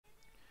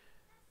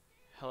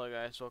Hello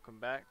guys, welcome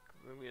back.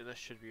 Maybe this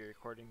should be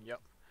recording,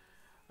 yep.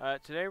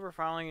 Today we're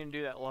finally going to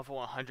do that level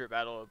 100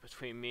 battle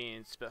between me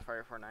and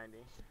Spitfire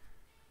 490.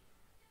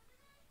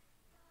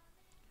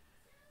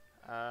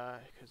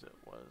 Because it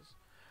was...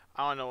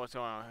 I don't know what's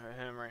going on with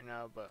him right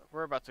now, but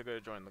we're about to go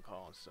join the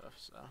call and stuff,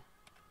 so...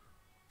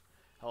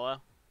 Hello?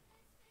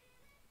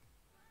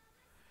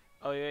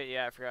 Oh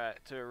yeah, I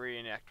forgot to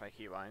reenact my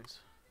keybinds.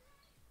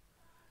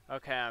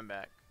 Okay, I'm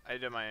back. I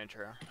did my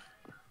intro.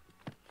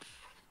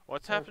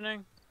 What's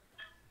happening?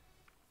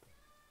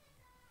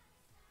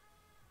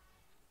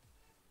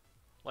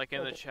 Like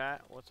in the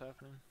chat, what's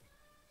happening?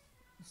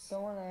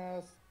 Someone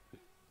asked,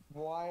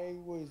 why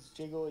was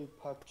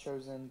Jigglypuff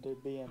chosen to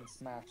be in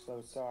Smash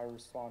though, so I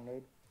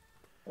responded.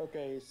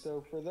 Okay,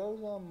 so for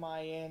those on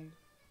my end,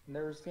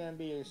 there's gonna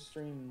be a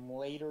stream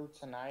later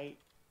tonight.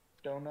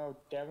 Don't know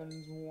if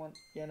Devin's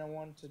gonna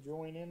want to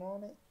join in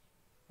on it,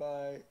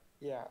 but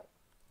yeah.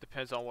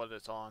 Depends on what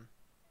it's on.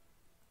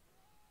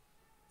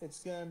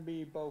 It's gonna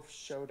be both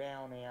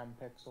Showdown and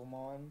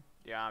Pixelmon.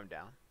 Yeah, I'm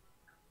down.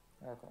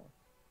 Okay.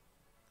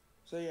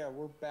 So yeah,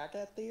 we're back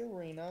at the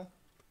arena.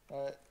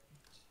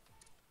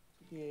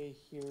 TPA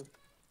here.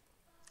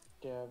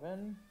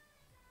 Devin.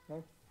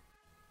 No.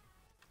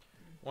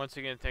 Once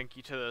again, thank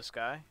you to this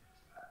guy.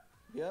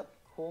 Yep,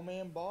 Cool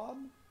Man Bob.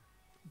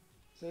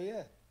 So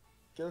yeah,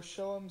 go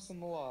show him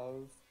some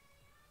love.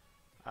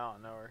 I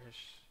don't know where his...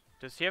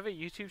 Does he have a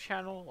YouTube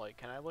channel? Like,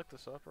 can I look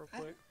this up real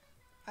quick?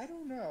 I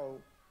don't know.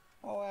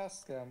 I'll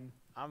ask him.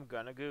 I'm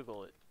gonna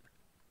Google it.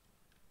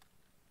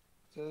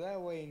 So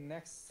that way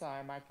next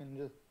time I can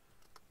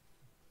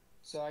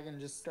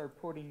just start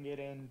putting it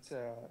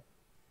into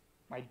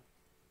my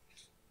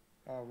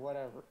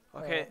whatever.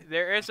 Okay,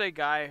 there is a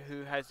guy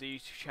who has a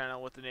YouTube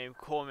channel with the name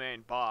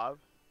Coolman Bob.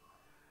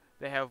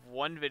 They have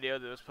one video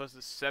that was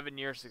posted 7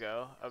 years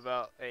ago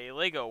about a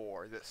Lego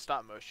war that's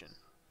stop motion.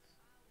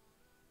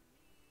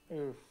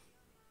 Oof.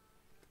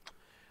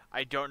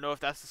 I don't know if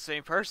that's the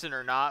same person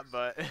or not,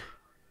 but...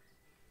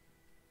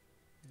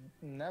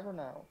 Never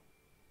know.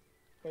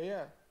 But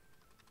yeah.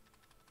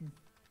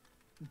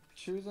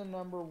 Choose a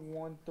number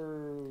 1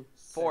 through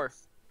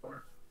 6.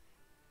 4.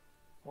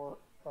 4.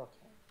 Okay.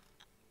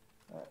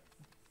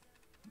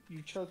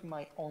 You chose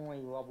my only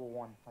level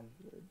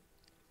 100.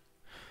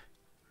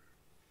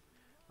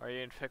 Are you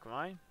gonna pick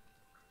mine?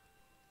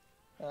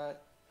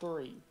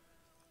 3.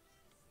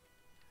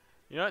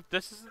 You know what?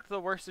 This isn't the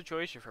worst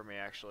situation for me,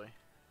 actually.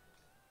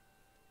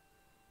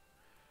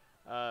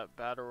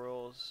 Battle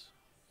rules.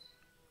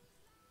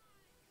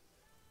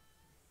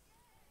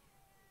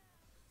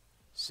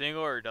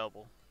 Single or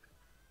double?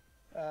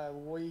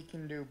 We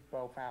can do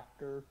both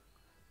after.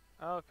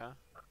 Oh, okay.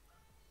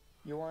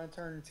 You want to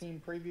turn team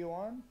preview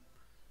on?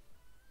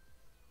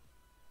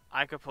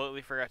 I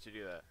completely forgot to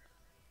do that.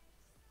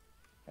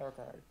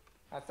 Okay.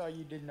 I thought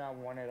you did not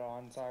want it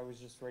on, so I was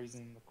just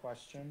raising the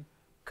question.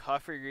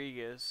 Cuff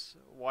Rodriguez,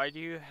 why do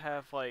you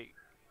have like...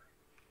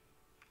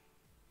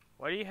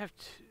 Why do you have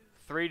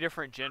 3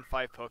 different Gen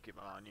 5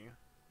 Pokemon on you?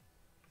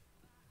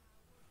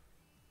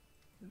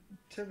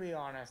 To be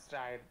honest,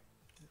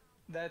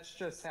 that's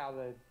just how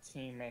the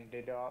team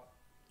ended up.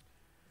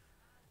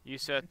 You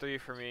said 3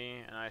 for me,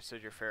 and I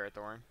said your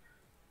Ferrothorn.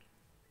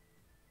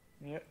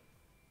 Yep.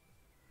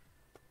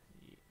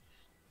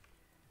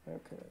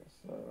 Okay,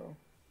 so...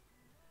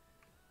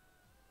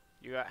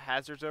 You got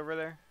hazards over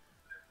there?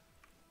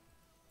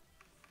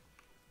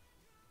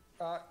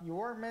 You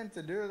weren't meant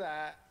to do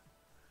that.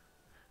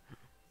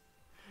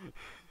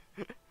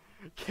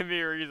 Give me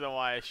a reason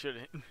why I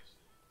shouldn't.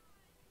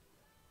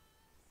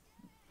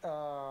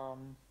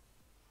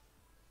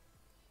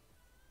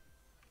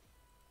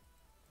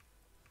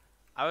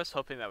 I was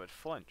hoping that would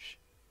flinch.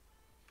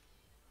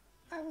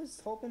 I was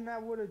hoping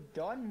that would have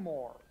done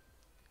more.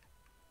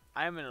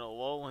 I'm in a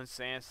Alolan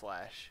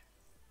Sandslash.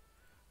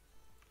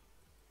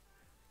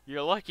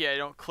 You're lucky I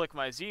don't click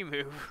my Z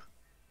move.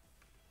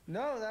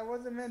 No, that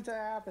wasn't meant to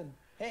happen.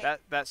 Hey.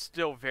 That's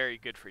still very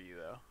good for you,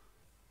 though.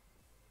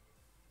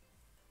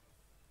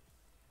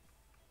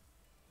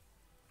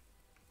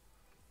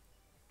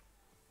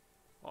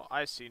 Well,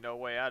 I see no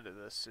way out of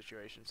this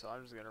situation, so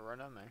I'm just gonna run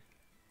in there.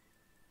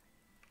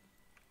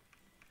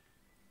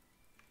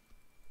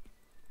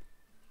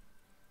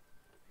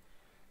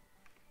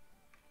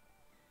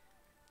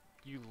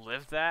 You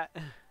live that?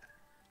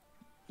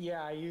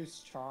 Yeah, I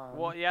used Charm.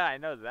 Well, yeah, I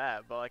know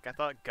that, but like I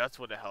thought Guts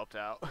would have helped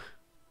out.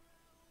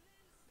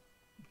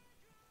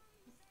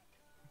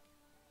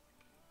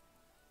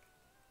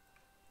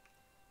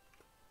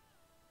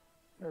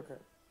 Okay,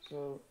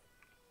 so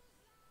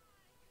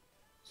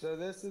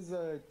this is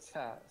a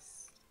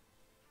test.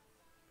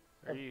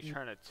 What are you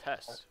trying to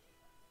test?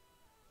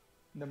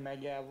 The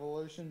Mega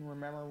Evolution,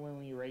 remember when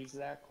we raised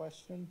that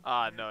question?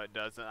 No it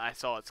doesn't. I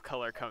saw its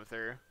color come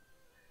through.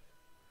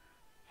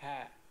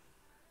 Ha.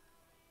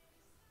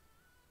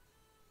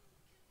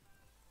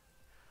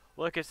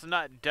 Look, it's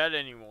not dead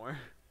anymore.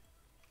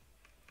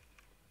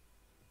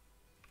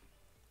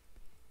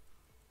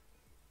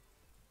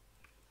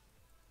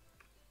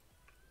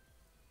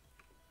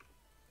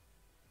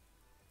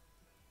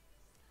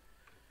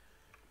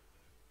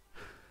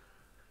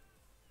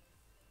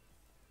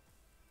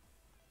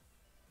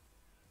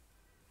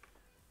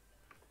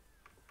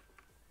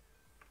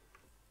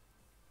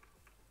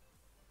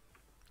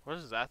 What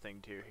does that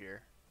thing do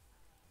here?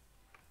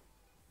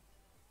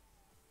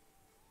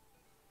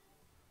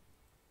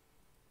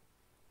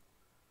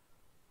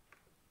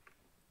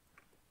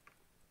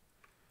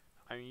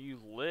 I mean, you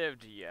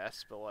lived,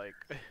 yes, but like...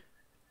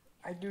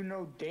 I do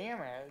no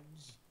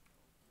damage.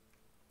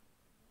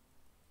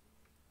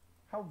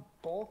 How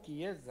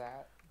bulky is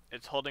that?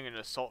 It's holding an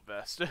assault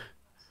vest.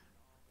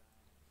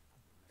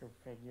 Go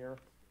figure.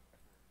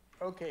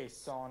 Okay,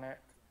 Sonic.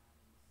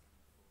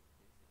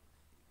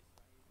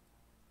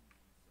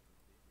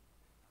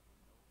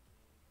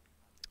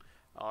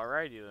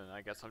 Alrighty then,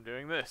 I guess I'm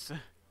doing this.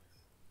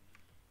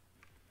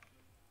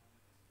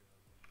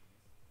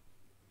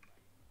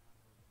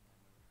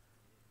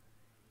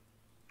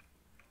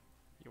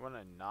 You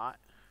wanna not?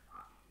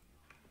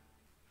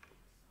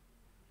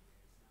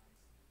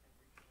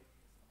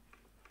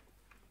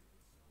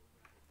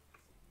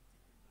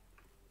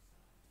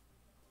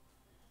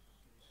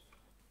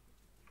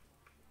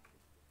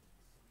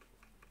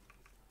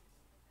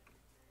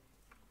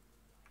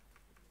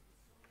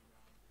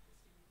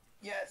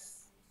 Yes!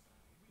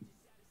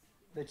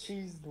 The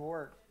cheese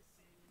worked.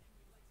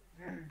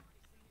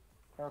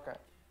 Okay.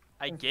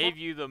 I gave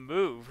you the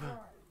move.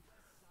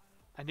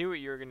 I knew what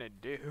you were gonna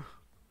do.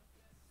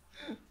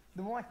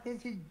 Then why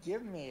did you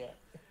give me it?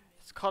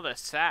 It's called a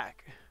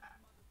sack.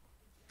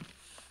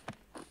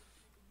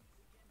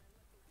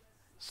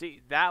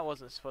 See, that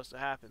wasn't supposed to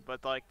happen,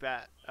 but like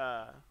that,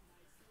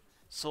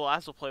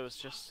 Salazzle play was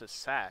just a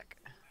sack.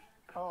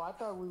 Oh, I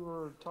thought we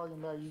were talking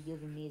about you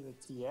giving me the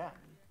TM.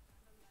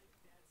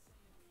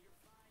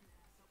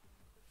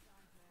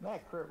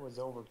 That crit was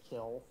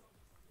overkill.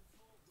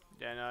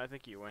 Yeah, no, I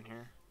think you win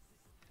here.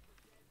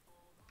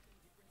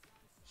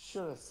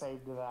 Should have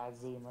saved that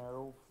Z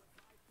move.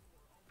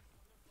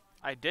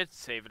 I did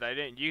save it, I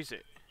didn't use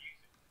it.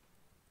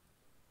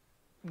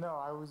 No,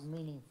 I was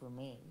meaning for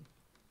me.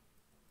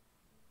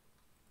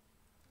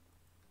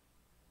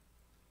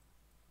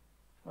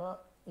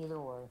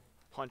 Either way.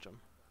 Punch him.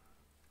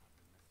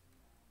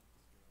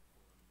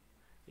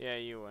 Yeah,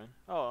 you win.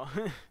 Oh.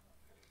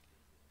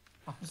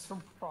 I'm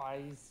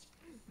surprised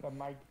that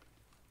my...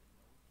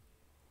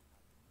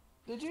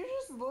 Did you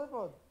just live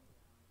a...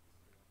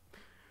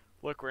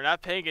 Look, we're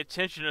not paying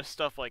attention to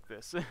stuff like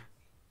this.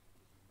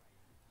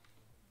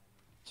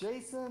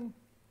 Jason?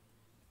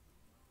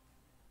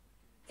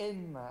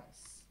 In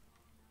this.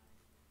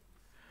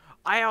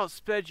 I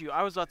outsped you.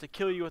 I was about to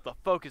kill you with a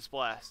focus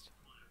blast.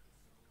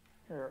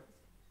 Here.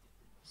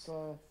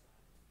 So,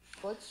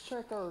 let's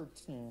check our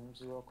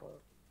teams real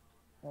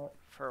quick.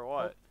 For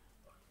what?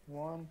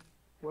 One,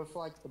 with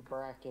like the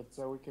brackets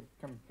so we could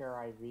compare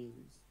IVs.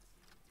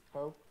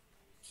 Hope.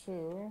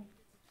 Two.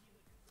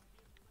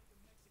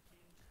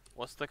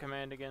 What's the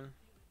command again?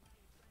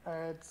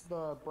 It's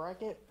the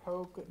bracket,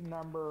 poke,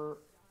 number,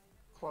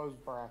 close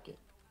bracket.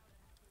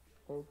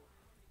 Poke.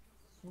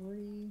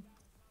 3.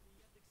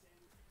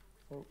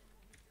 Poke.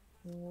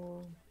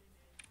 4.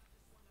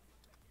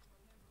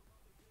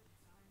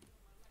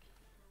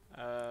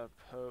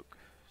 Poke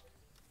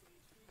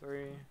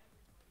 3.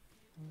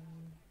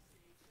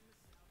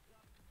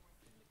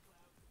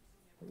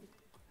 Poke.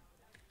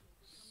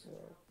 6.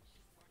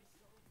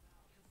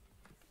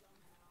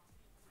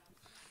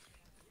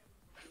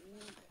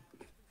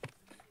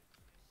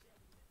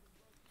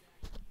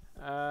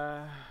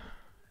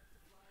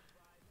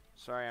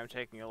 Sorry, I'm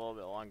taking a little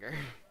bit longer.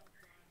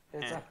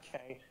 It's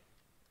okay.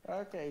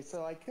 Okay,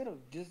 so I could have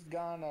just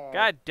gone.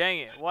 God dang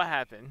it! What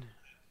happened?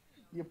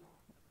 You.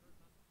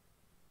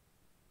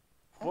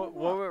 What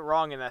went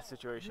wrong in that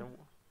situation?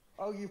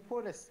 Oh, you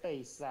put a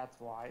space. That's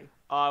why.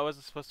 Oh, I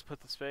wasn't supposed to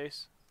put the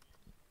space.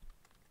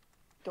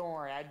 Don't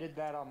worry, I did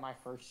that on my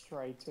first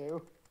try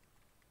too.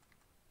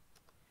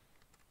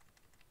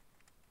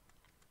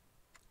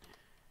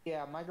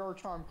 Yeah, my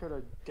Garchomp could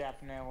have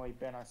definitely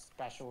been a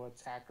special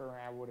attacker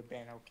and I would have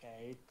been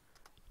okay.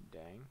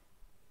 Dang.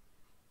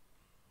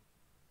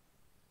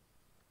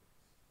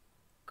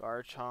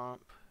 Garchomp,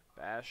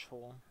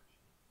 Bashful.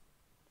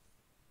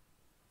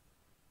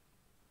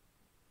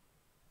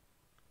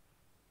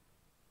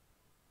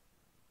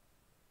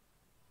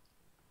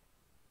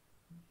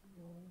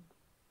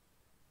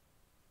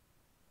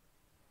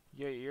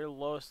 Yeah, your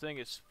lowest thing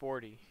is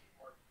 40.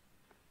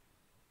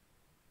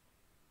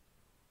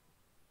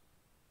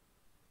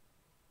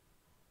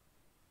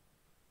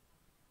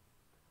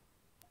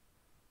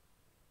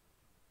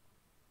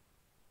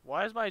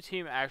 Why does my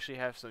team actually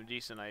have some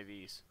decent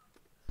IVs?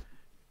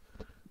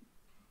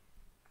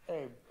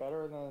 Hey,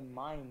 better than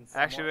mine.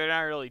 Actually, they're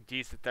not really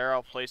decent. They're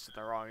all placed in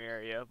the wrong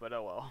area, but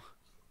oh well.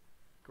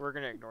 We're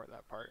gonna ignore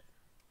that part.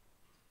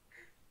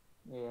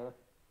 Yeah.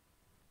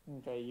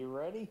 Okay, you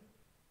ready?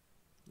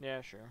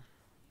 Yeah, sure.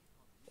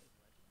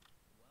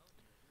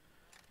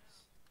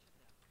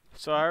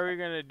 So how are we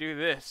gonna do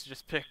this?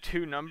 Just pick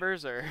two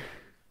numbers, or?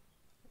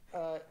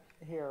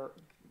 Here,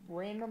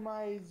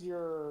 randomize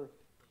your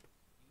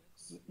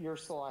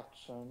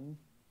selection.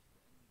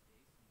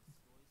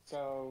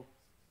 So.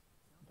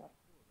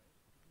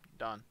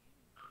 Done.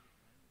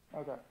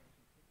 Okay.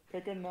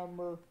 Pick a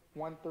number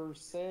 1 through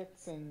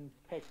 6 and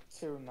pick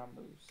 2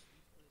 numbers.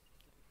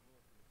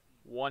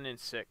 1 and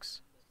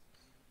 6.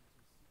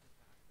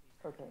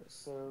 Okay,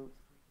 so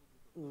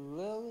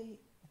Lily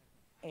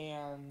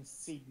and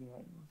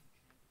Seedling.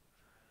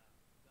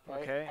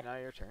 Okay, now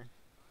your turn.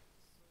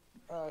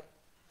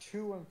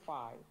 2 and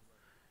 5.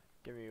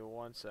 Give me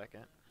 1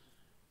 second.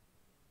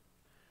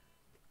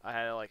 I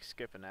had to like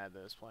skip an ad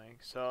that was playing.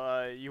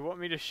 So, you want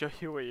me to show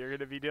you what you're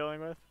gonna be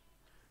dealing with?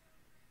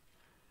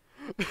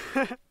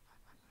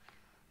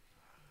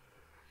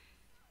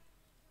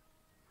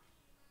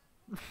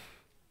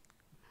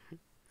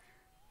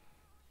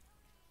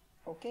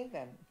 Okay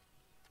then.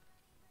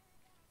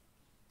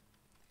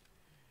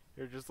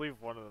 Here, just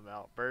leave one of them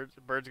out.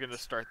 Bird's gonna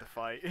start the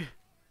fight.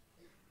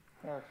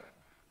 Okay.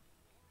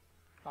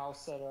 I'll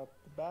set up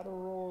the battle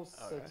rules.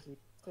 Okay.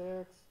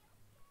 6v6.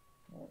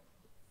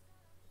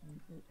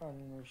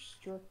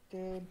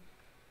 Unrestricted.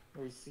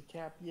 Raise the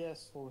cap,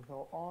 yes. Full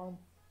heal on.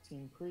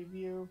 Team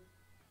preview.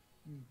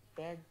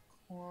 Bag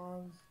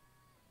clause.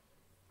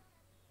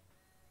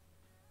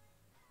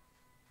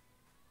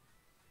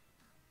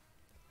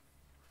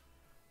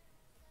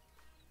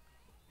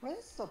 What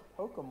is the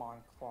Pokemon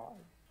clause?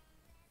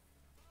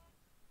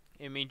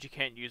 It means you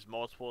can't use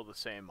multiple of the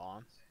same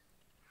mon.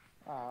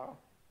 Oh.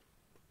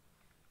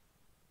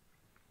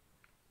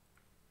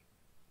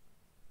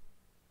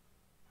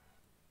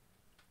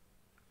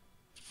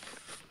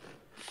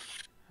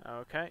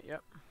 Okay,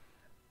 yep.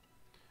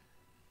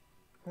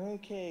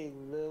 Okay,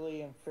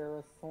 Lily and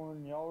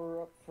Ferrothorn, y'all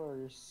are up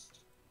first.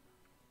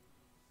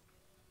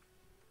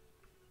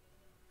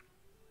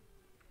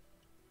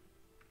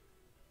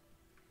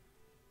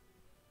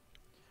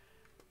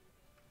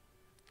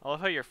 I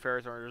love how your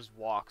Ferrothorn just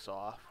walks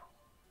off.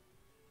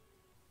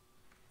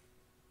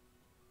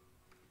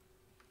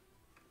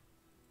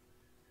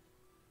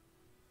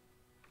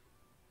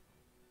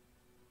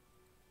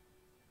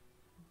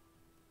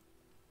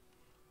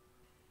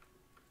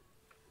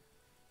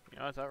 You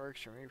know what, that works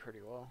for me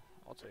pretty well.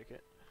 I'll take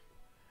it.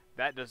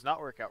 That does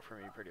not work out for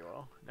me pretty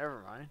well.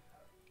 Never mind.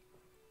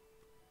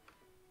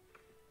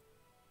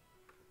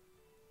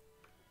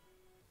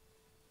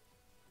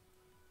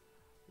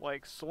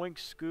 Like, Swink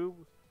Scoob.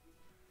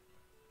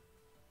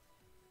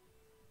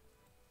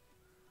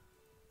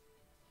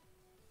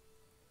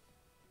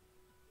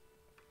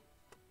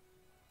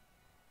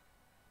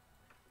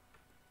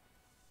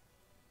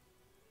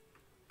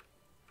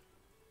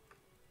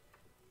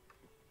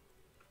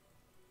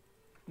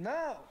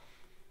 No!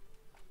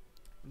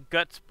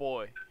 Guts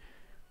boy.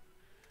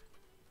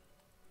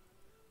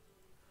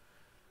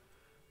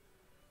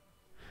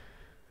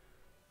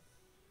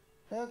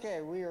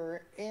 Okay, we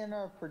are in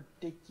a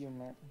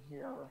predicament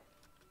here.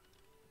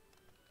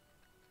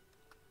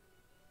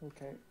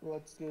 Okay,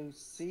 let's go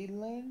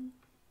Seedling,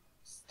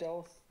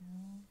 Stealth.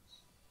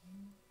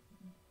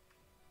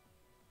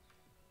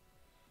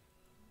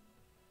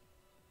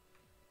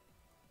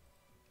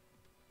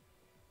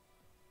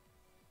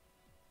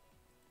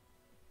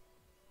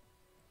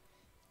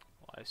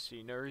 Well, I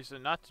see no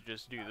reason not to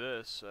just do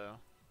this, so.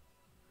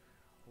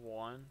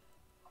 1.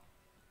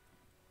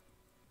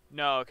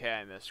 No, okay,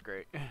 I missed.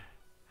 Great.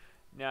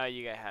 Now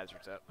you got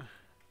hazards up.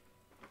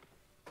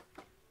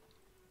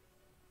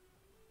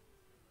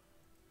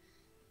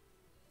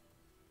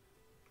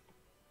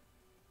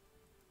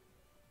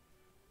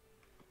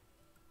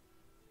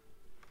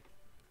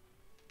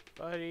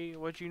 Buddy,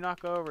 what'd you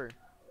knock over?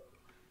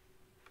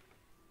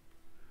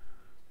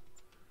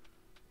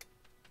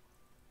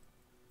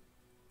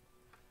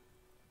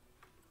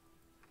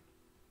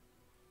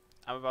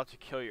 I'm about to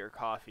kill your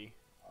coffee.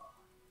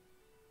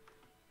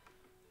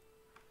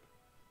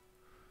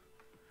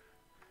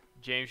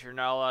 James, you're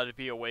not allowed to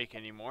be awake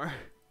anymore.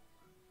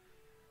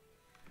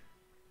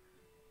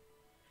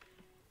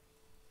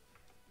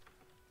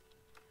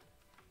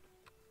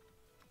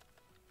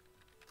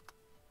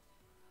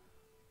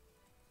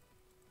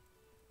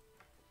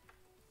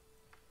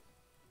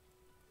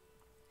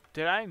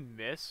 Did I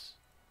miss?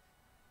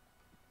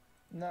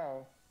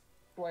 No.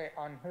 Wait,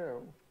 on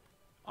who?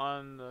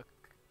 On the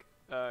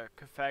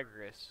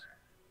Pythagoras.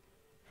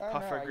 Oh,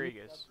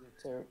 Pythagoras.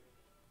 no, you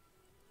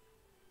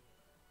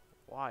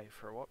Why?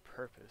 For what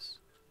purpose?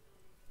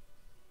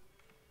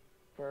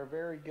 for a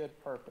very good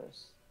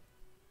purpose.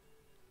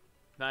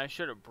 Now I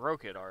should have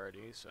broke it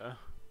already, so.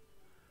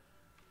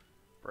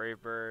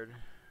 Brave Bird.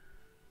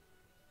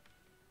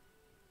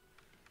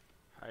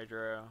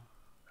 Hydro.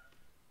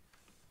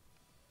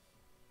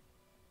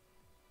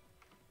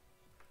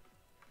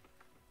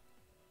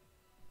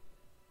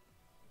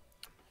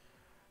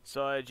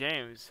 So,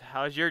 James,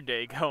 how's your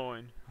day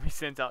going? We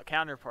sent out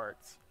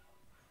counterparts.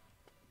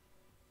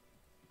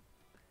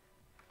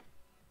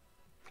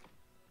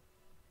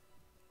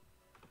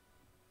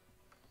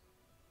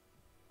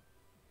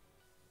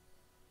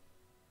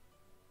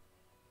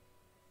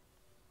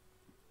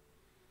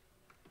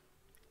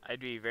 I'd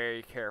be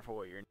very careful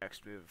with your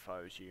next move if I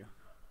was you.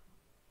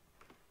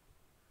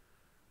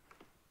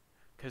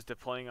 Because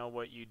depending on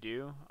what you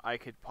do, I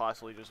could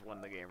possibly just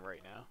win the game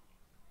right now.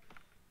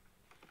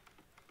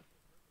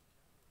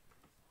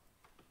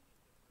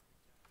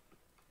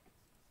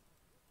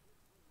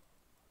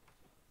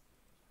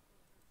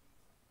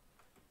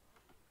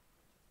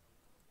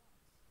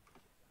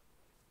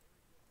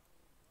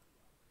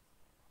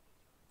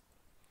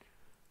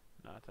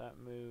 Not that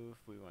move.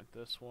 We went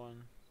this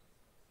one.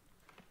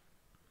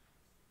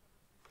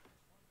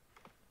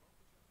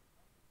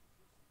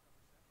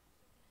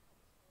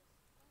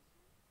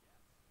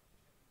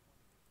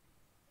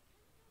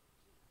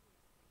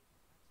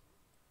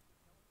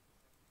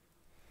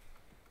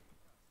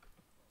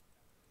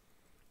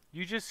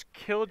 You just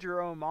killed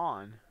your own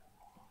mon.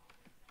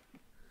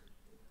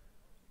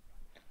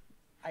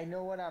 I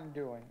know what I'm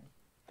doing.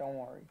 Don't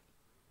worry.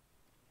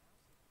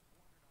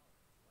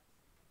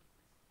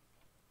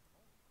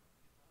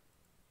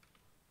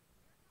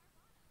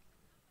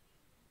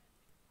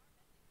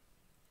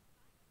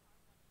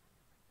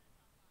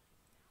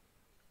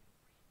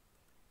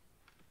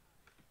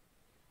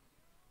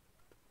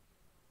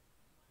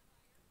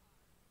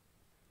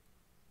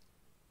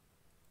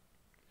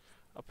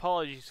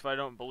 Apologies if I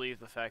don't believe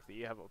the fact that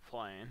you have a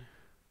plan.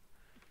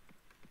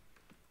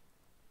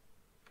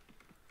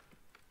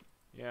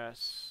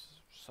 Yes,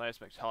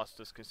 seismic toss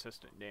does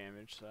consistent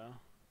damage, so.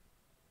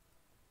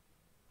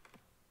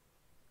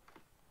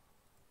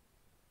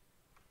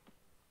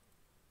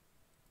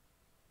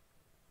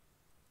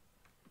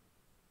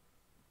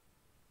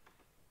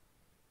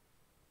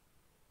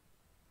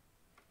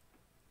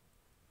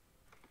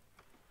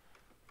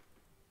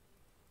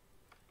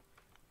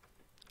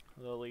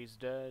 Lily's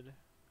dead.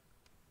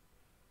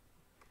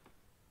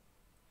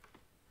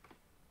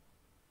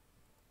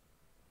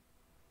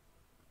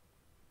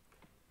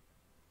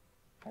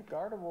 That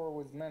Gardevoir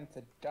was meant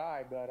to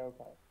die, but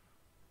okay.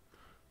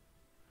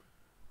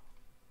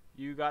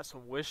 You got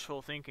some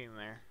wishful thinking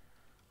there.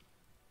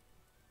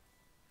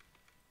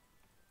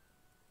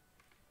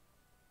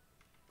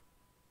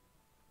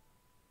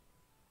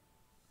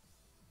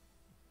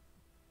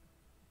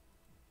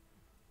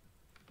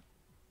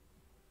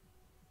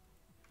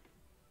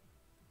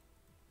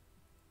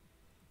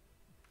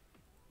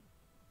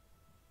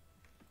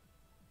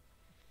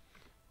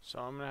 So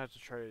I'm gonna have to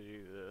try to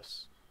do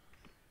this.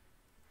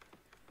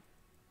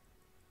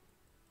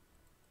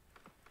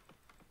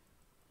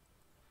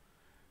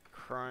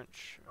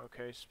 Crunch.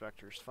 Okay,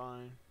 Spectre's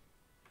fine.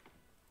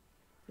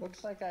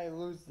 Looks like I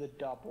lose the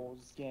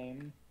doubles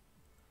game.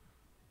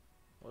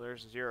 Well,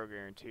 there's zero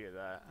guarantee of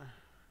that.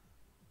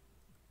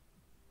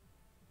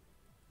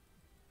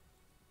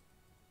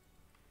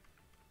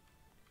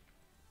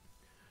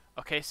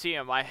 Okay, see,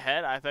 in my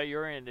head, I thought you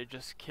were going to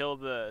just kill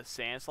the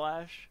Sand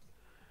Slash.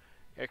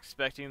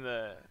 Expecting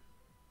the...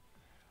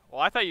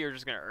 Well, I thought you were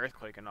just going to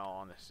Earthquake in all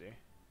honesty.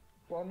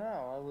 Well,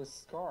 no, I was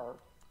scarfed.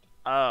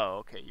 Oh,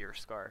 okay, you were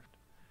Scarfed.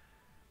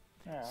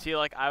 Yeah. See,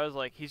 like, I was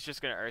like, he's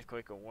just going to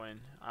Earthquake and win.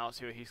 I don't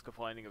see what he's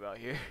complaining about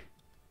here.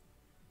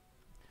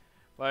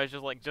 But I was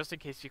just like, just in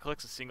case he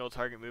clicks a single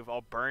target move,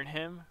 I'll burn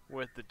him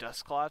with the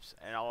Dusclops,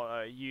 and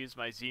I'll use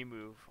my Z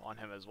move on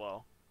him as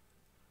well.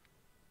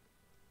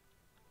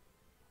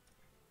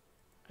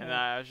 And then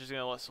I was just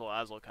going to let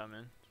Salazzle come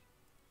in.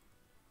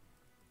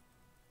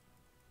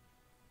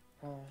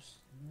 Gosh,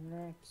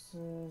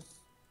 Nexus.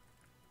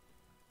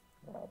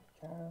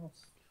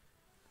 Broadcast.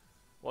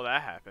 Well,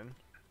 that happened.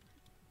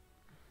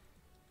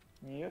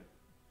 Yep.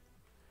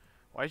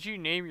 Why'd you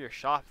name your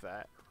shop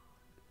that?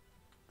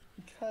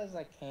 Because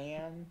I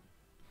can.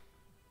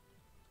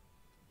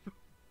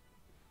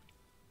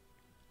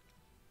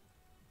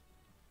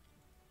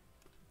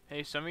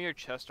 Hey, some of your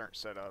chests aren't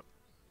set up.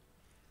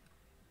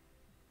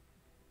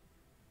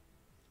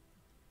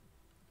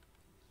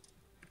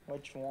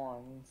 Which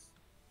ones?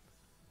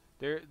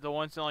 They're the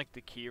ones in like the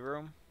key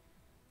room.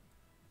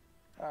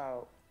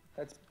 Oh,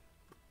 that's.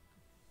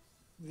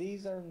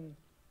 These are.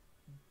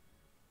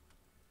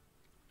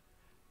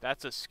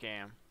 That's a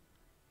scam.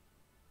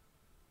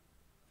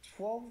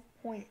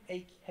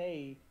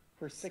 12.8K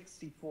for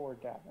 64,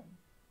 Devin.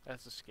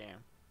 That's a scam.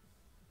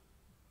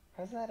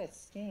 How's that a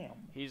scam?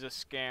 He's a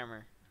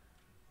scammer.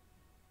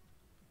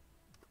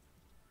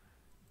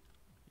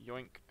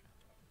 Yoink.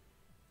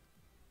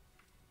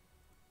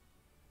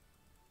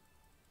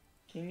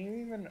 Can you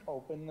even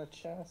open the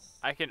chest?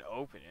 I can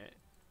open it.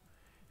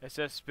 It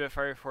says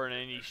Spitfire for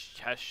any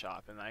chest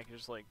shop, and I can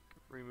just like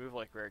remove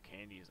like rare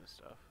candies and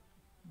stuff.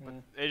 But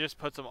it just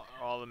puts them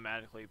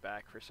automatically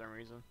back for some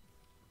reason.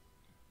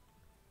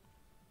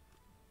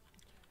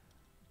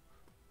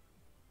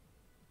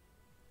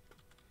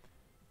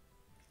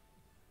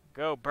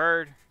 Go,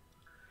 bird.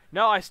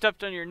 No, I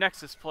stepped on your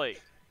Nexus plate.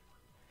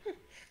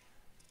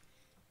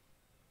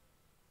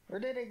 Where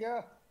did it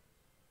go?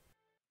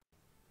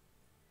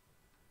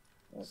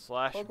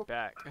 Slash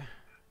back.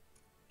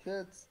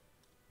 Kids.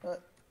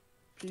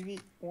 PV,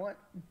 what?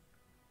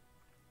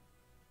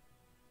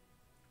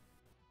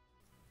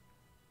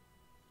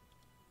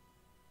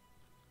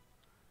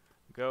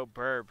 Go,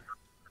 burb.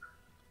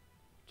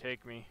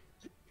 Take me.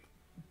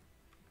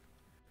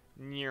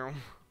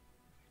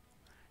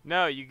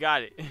 No, you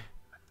got it.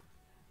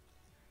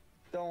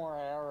 Don't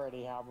worry, I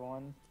already have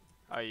one.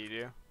 Oh, you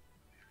do?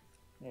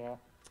 Yeah.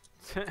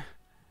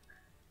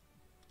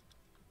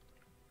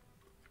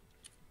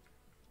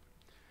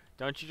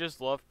 Don't you just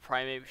love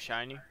Primate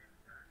Shiny?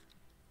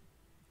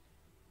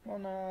 Well,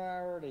 no,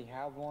 I already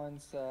have one,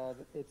 so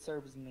it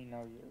serves me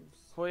no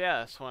use. Well, yeah,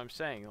 that's what I'm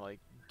saying. Like,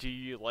 do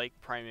you like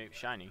Primate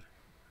Shiny?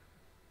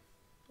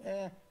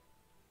 Eh,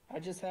 I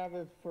just have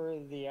it for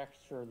the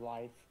extra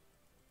life.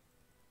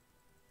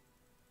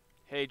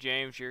 Hey,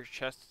 James, your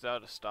chest is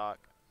out of stock.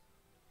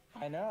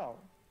 I know.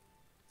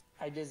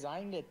 I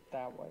designed it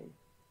that way.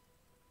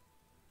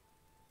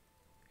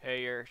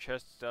 Hey, your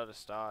chest is out of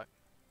stock.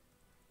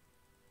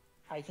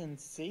 I can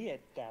see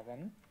it,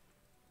 Devin.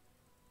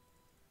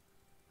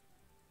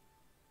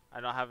 I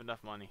don't have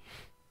enough money.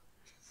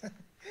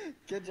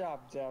 Good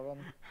job, Devin.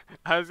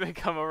 I was gonna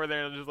come over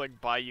there and just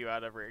like buy you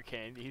out of rare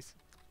candies.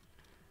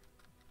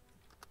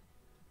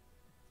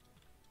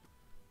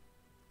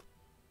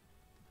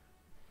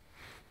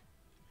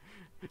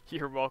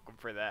 You're welcome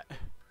for that.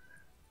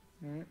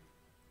 Hmm?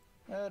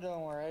 Oh,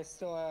 don't worry. I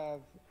still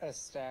have a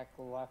stack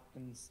left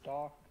in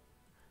stock.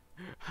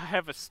 I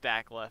have a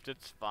stack left,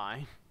 it's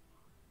fine.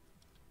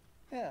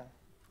 Yeah.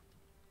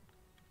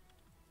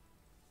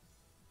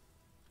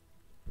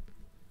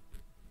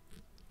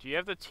 Do you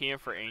have the TM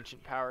for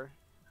Ancient Power?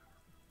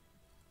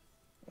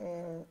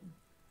 Uh,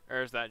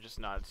 Or is that just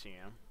not a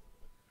TM?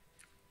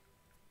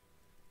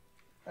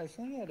 I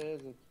think it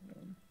is a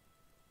team.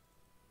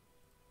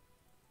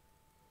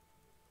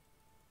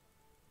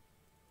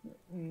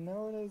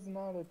 No, it is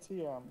not a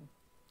TM.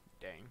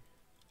 Dang.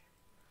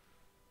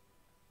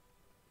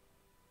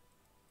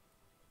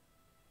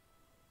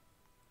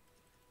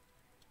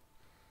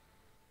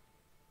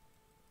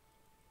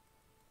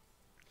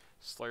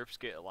 Slurps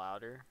get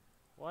louder.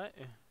 What?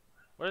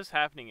 What is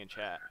happening in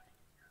chat?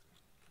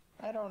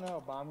 I don't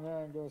know, but I'm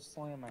gonna go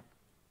slam my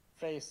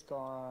face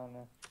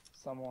on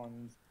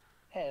someone's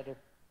head if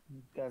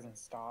it doesn't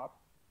stop.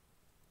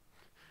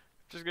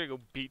 Just gonna go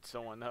beat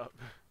someone up.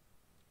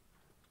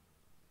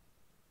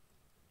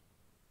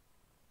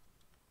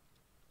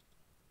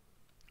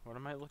 What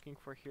am I looking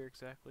for here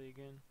exactly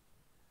again?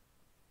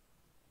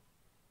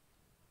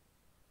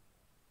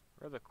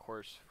 Where are the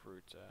coarse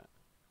fruits at?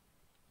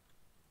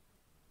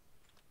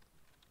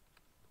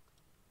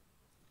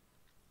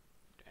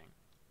 Dang.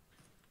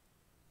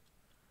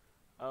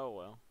 Oh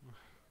well.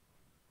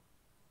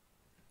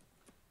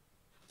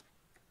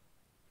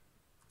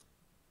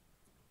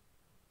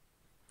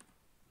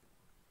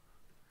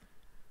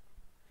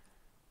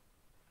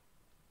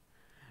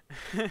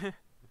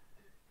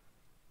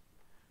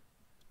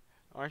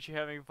 Aren't you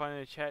having fun in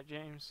the chat,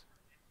 James?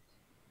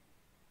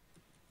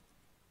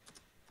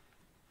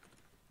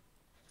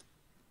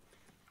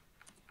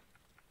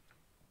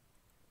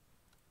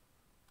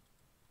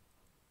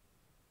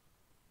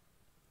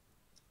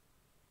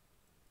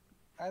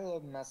 I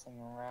love messing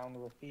around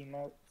with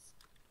emotes.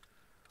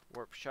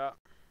 Warp shop.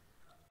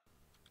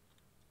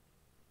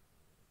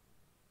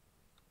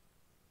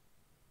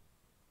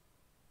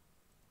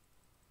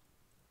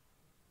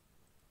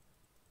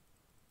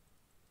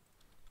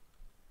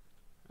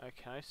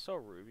 Can I sell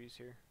rubies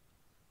here?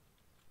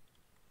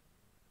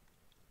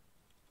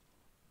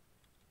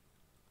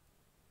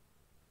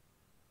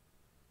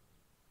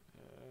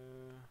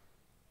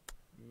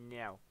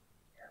 No.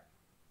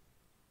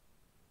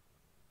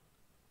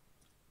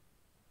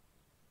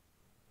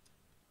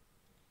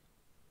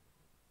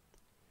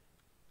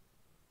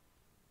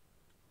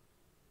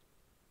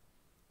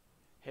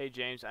 Hey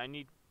James, I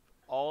need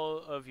all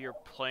of your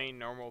plain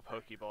normal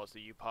Pokeballs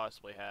that you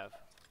possibly have.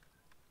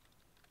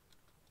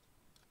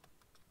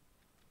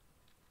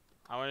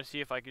 I want to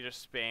see if I can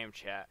just spam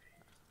chat.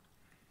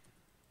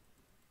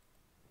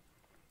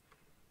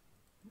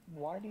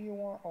 Why do you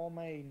want all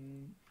my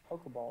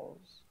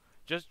Pokeballs?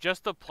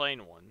 Just the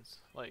plain ones.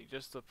 Like,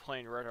 just the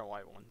plain red and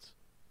white ones.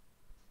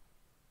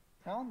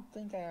 I don't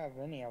think I have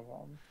any of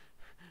them.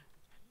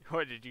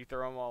 What, did you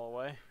throw them all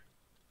away?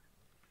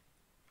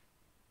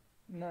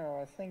 No,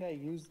 I think I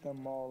used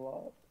them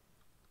all up.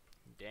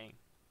 Dang.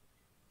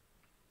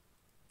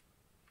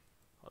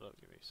 Hold up,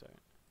 give me a second.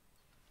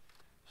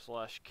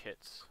 Slash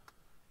kits.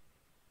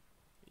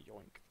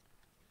 Yoink.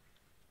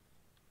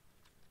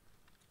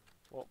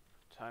 Well,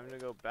 time to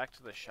go back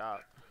to the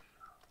shop.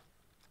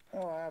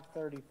 Oh, I have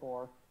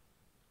 34.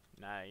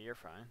 Nah, you're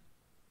fine.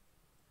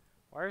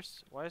 Why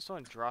is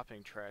someone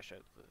dropping trash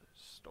at the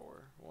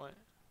store? What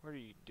are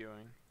you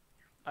doing?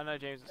 Oh no,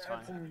 James, it's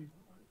fine.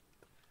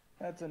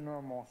 That's a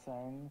normal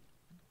thing.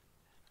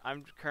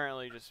 I'm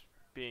currently just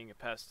being a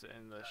pest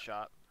in the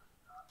shop.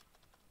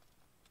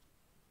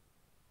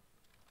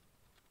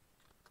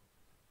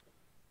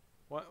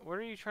 What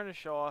are you trying to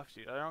show off,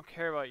 dude? I don't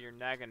care about your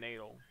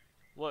Naganadel.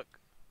 Look,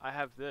 I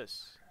have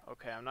this.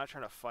 Okay, I'm not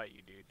trying to fight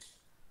you, dude.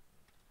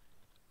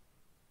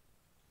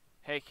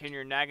 Hey, can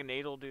your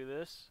Naganadel do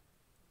this?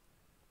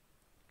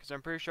 Because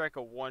I'm pretty sure I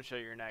could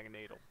one-shot your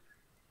Naganadel.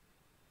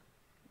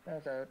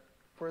 Okay.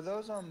 For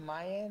those on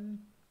my end,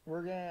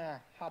 we're gonna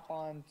hop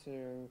on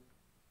to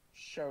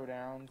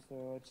Showdown,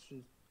 so let's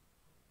just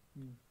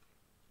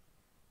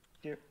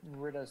get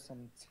rid of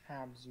some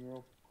tabs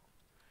real.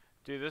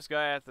 Dude, this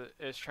guy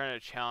is trying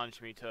to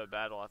challenge me to a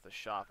battle at the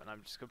shop, and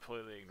I'm just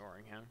completely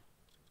ignoring him.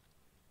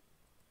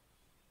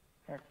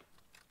 Okay.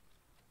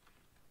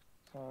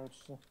 So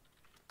it's just,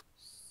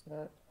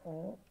 Set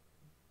up.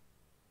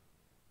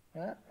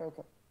 Yeah,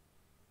 okay.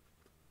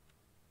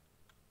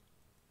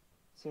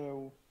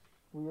 So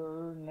we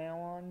are now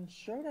on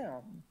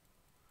Showdown.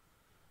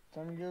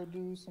 Time to go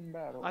do some I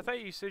battles. thought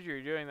you said you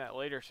were doing that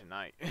later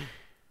tonight.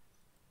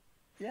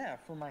 Yeah,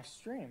 for my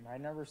stream. I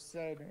never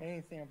said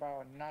anything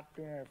about not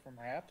doing it for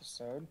my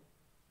episode.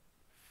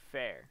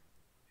 Fair.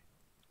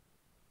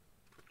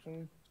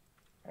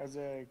 As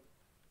a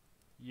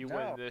You no,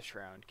 win this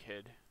round,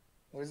 kid.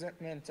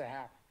 wasn't meant to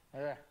happen.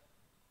 Yeah.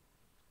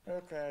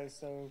 Okay,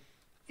 so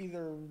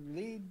either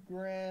lead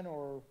Gren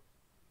or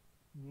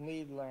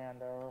lead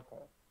Lando.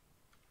 Okay.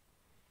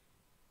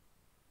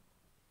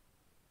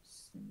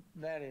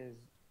 That is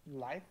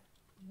life.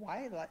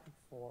 Why life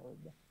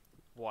orb?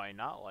 Why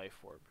not Life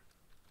Orb?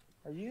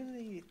 Are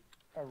you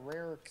a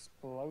rare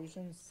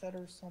explosion set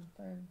or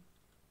something?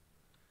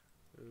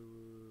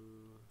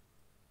 Ooh.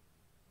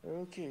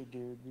 Okay,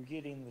 dude, we're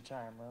getting the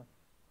timer.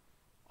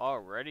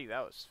 Already?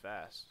 That was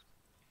fast.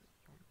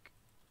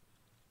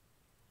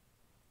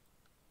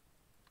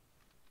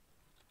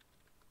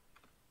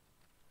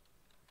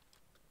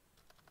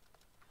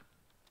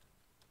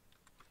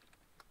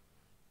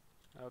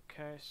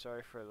 Okay,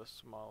 sorry for the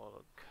small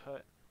little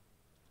cut.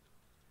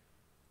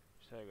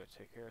 Just gotta go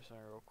take care of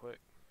something real quick.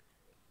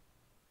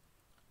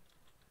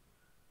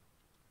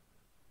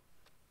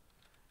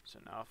 So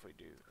now if we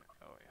do,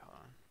 oh wait, hold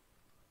on.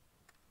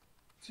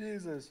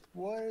 Jesus,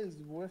 what is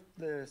with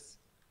this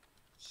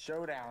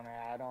Showdown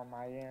ad on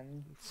my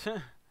end?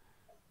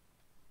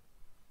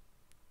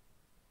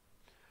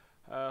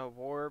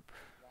 Warp.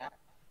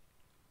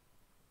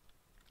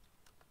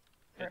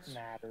 It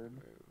mattered.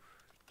 Move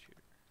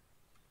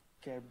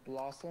to Okay,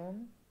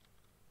 Blossom.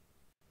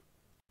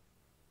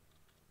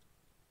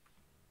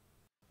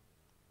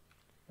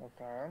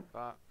 Okay.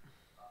 bot.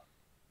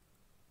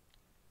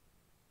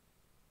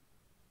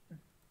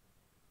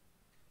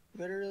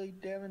 Literally,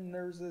 Devin,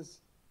 there's this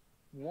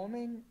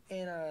woman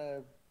in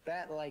a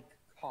bat-like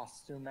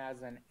costume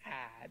as an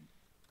ad.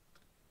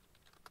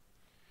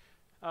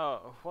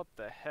 Oh, what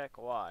the heck?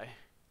 Why?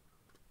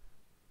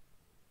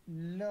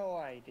 No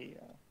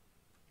idea.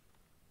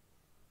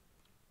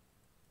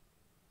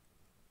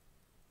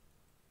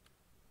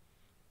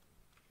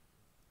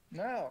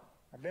 No,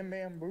 I've been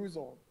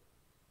bamboozled.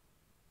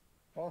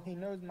 Well, he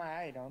knows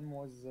my item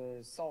was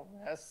salt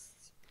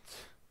vest.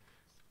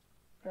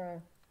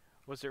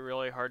 Was it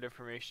really hard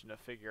information to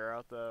figure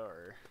out though,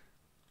 or?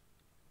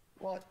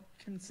 Well,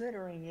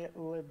 considering it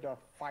lived a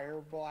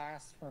fire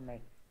blast from a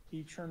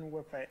Heatran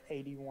with an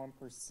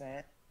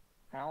 81%,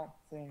 I don't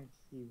think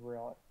he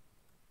really.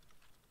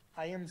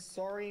 I am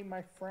sorry,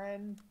 my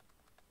friend,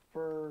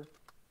 for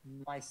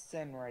my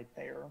sin right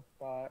there,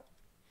 but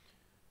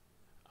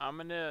I'm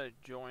gonna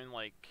join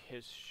like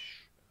his.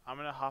 I'm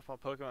gonna hop on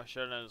Pokemon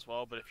Showdown as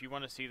well, but if you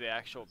want to see the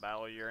actual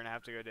battle, you're gonna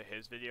have to go to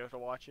his video to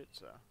watch it.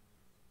 So,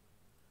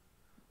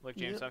 look,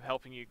 James, Yep. I'm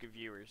helping you,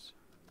 viewers.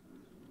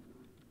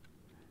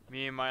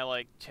 Me and my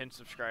like 10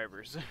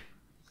 subscribers.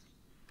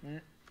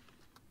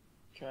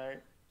 Okay.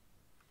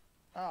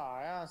 Oh,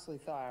 I honestly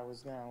thought I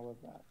was gonna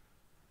live that.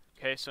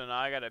 Okay, so now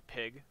I got a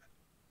pig.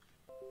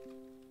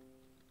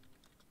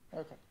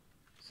 Okay.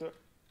 So,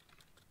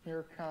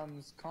 here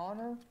comes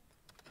Connor.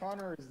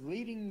 Connor is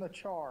leading the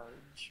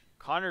charge.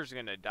 Connor's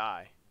gonna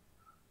die.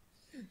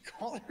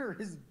 Connor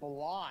is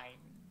blind.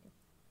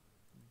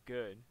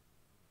 Good.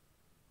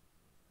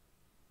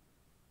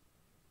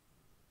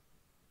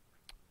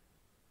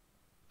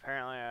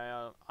 Apparently,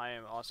 I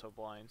am also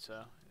blind,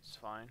 so it's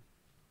fine.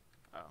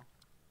 Oh.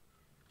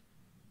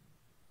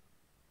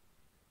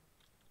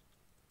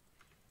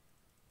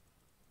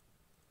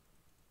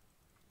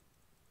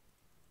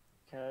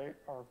 Okay,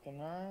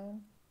 Arcanine.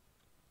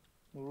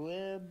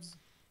 Libs.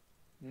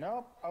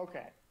 Nope,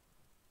 okay.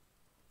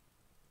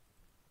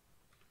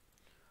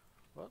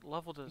 What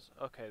level does...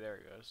 Okay, there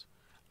it goes.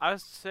 I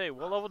was to say,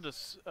 what level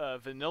does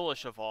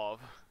Vanillish evolve?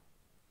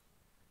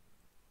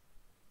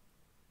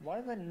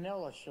 Why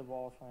Vanillish of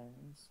all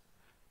things?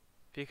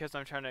 Because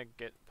I'm trying to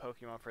get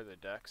Pokemon for the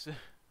Dex.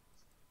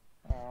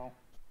 Oh.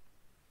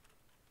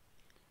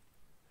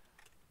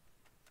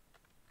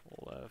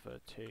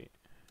 Levitate.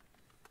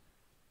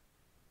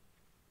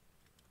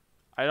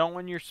 I don't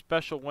want your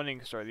special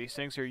winning star. These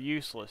things are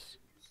useless.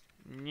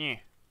 Nyeh.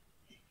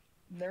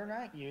 They're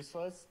not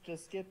useless.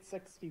 Just get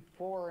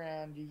 64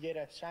 and you get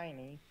a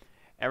shiny.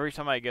 Every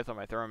time I get them,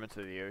 I throw them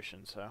into the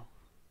ocean, so.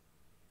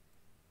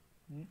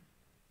 Hmm.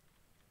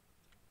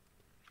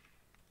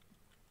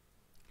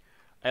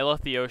 I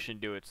let the ocean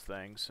do its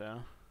thing,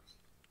 so.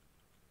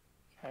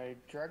 Okay,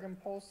 Dragon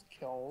Pulse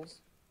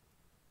kills.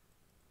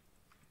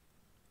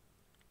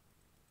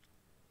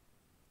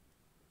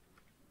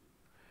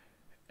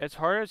 It's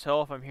hard to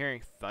tell if I'm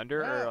hearing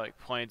thunder or like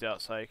planes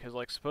outside, because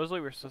like supposedly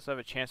we're supposed to have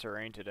a chance of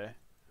rain today.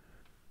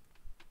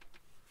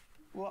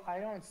 Well, I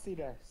don't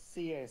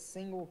see a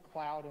single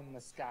cloud in the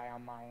sky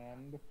on my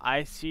end.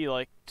 I see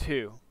like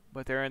 2,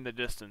 but they're in the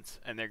distance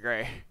and they're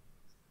gray.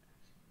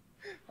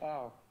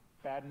 Oh,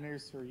 bad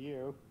news for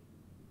you.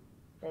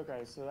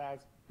 Okay, so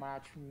that's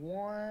match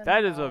one.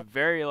 That is a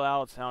very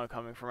loud sound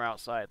coming from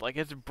outside. Like,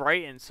 it's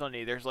bright and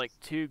sunny. There's like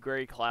two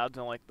gray clouds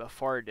in like the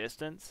far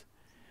distance,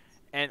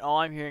 and all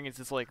I'm hearing is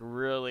this like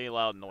really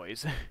loud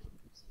noise.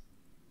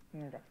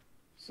 Okay.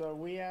 So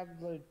we have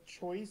the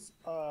choice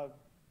of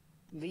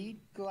lead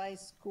glide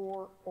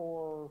score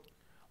or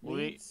lead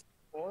lead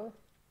score.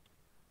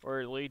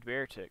 or lead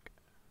bear tick.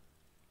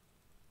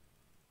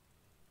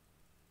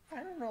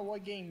 I don't know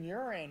what game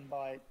you're in,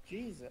 but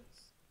Jesus.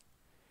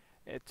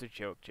 It's a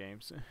joke,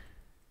 James.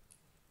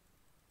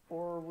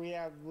 Or we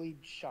have lead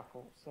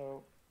shuckle.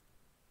 So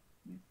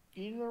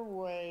either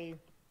way,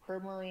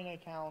 Primarina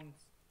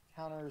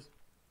counters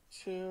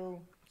 2.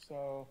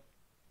 So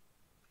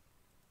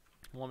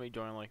Let me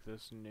join like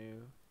this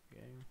new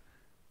game.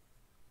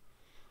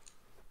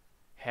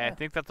 Hey, I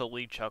think that's a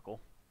lead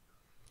chuckle.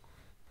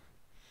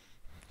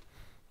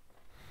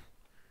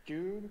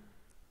 dude,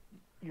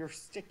 your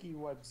sticky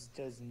webs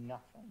does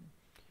nothing.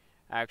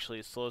 Actually,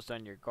 it slows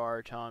down your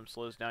guard time,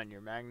 slows down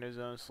your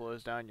magnezone,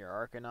 slows down your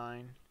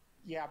arcanine.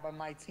 Yeah, but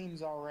my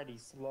team's already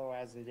slow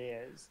as it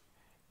is.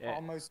 Yeah.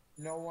 Almost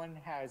no one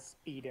has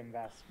speed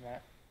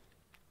investment.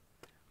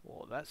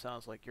 Well, that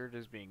sounds like you're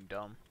just being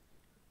dumb.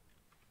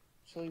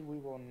 Actually, we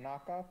will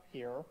knock up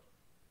here.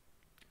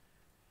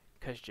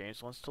 Because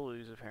James wants to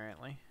lose,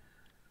 apparently.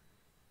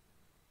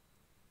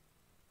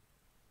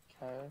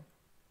 Okay.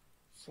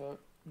 So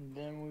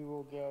then we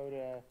will go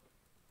to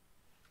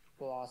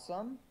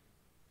Blossom.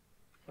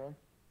 Okay.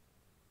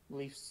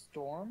 Leaf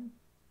Storm.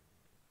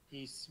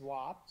 He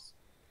swaps.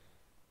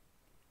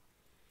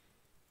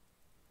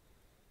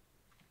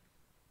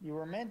 You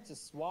were meant to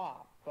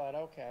swap, but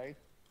okay.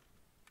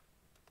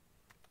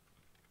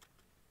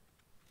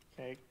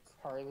 Okay,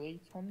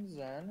 Carly comes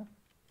in.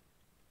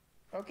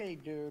 Okay,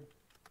 dude.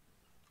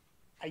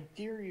 I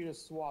dare you to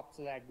swap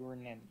to that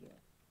Greninja.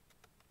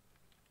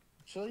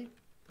 Actually,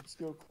 let's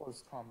go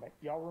close combat.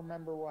 Y'all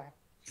remember what happened?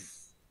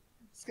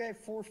 This guy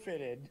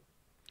forfeited.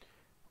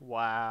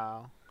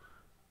 Wow.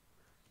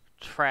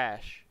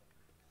 Trash.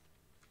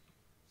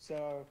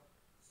 So,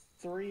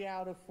 3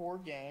 out of 4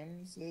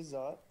 games is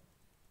up.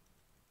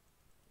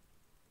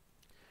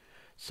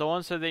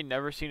 Someone said they'd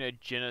never seen a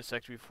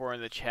Genesect before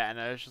in the chat, and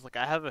I was just like,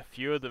 I have a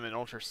few of them in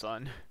Ultra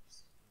Sun.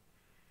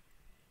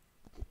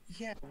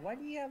 Yeah, why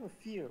do you have a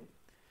few?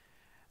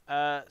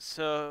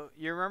 So,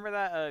 you remember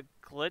that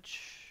glitch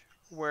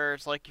where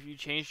it's like if you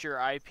changed your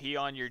IP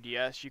on your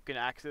DS, you can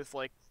access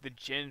like the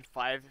Gen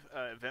 5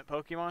 event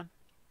Pokemon?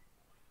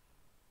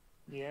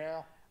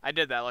 Yeah. I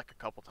did that like a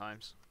couple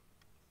times.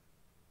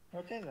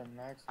 Okay then,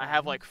 next I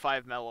have one. like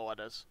 5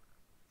 Meloettas.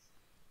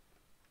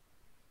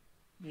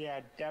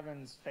 Yeah,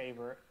 Devin's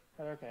favorite.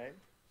 Okay,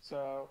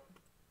 so...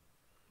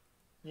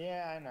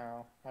 Yeah, I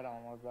know. I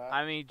don't love that.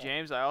 I mean,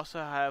 James, I also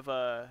have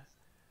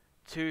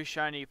 2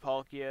 shiny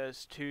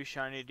Palkias, 2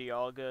 shiny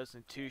Dialgas,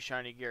 and 2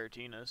 shiny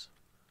Giratinas.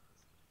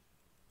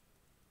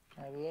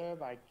 I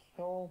live, I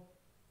kill.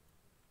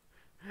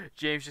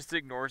 James just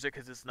ignores it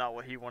because it's not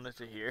what he wanted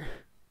to hear.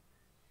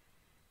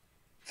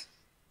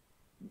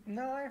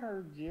 No, I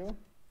heard you.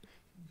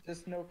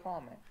 Just no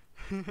comment.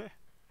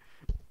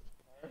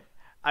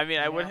 I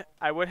mean, Yeah.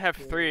 I would have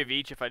 3 of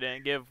each if I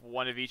didn't give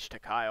 1 of each to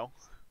Kyle.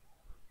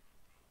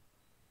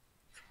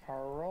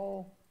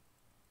 Carl.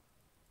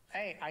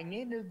 Hey, I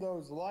needed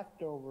those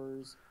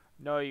leftovers.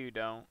 No, you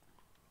don't.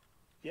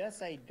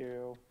 Yes, I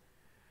do.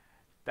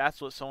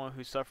 That's what someone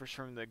who suffers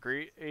from the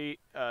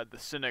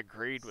sin of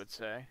greed would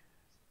say.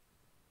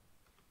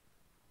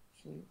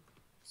 Actually,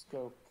 let's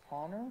go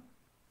Connor.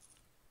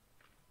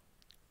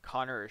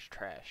 Connor is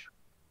trash.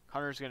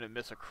 Connor's gonna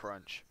miss a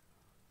crunch.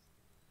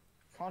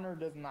 Connor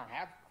does not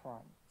have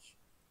crunch.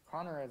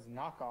 Connor has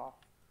knockoff.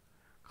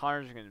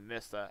 Connor's gonna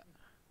miss that.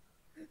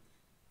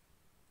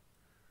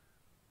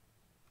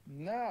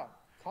 No,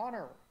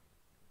 Connor.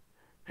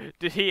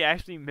 Did he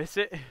actually miss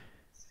it?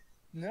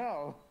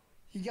 No,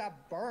 he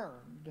got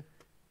burned.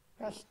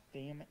 Gosh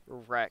damn it.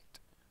 Wrecked.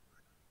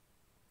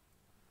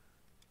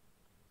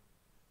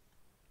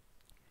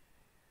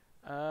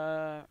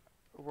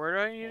 Where do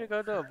I need to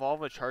go to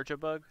evolve a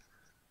Charjabug?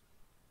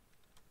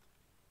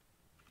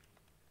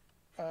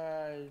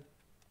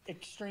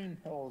 Extreme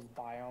Hills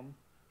biome.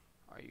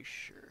 Are you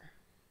sure?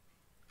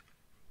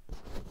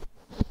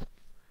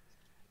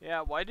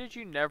 Yeah, why did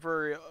you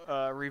never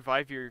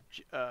revive your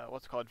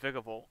what's it called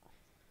Vigavolt?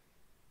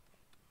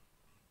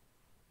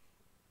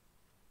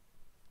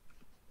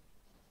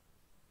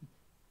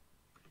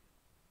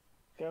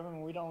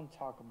 Devin, we don't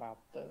talk about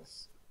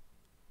this.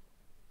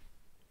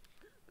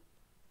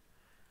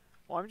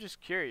 Well, I'm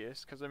just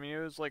curious because I mean it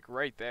was like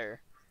right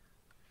there.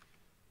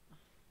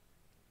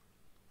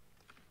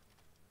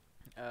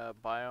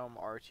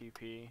 Biome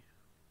RTP.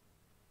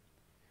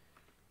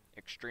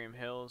 Extreme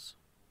Hills.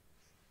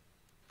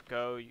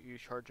 Go, you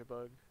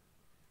Charjabug.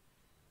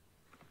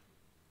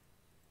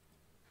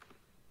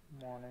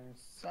 Morning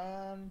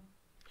sun.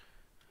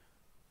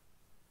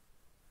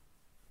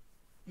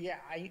 Yeah,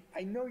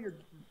 I know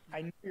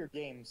your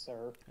game,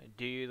 sir.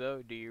 Do you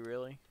though? Do you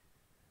really?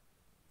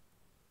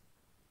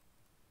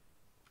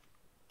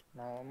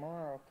 No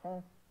more,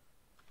 okay.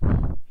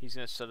 He's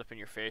gonna set up in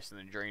your face and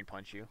then drain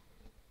punch you.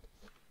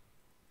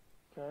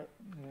 Okay,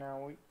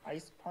 now we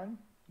ice punch?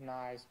 No,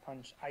 ice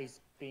punch, ice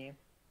beam.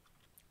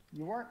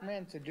 You weren't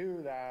meant to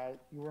do that.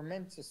 You were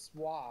meant to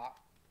swap.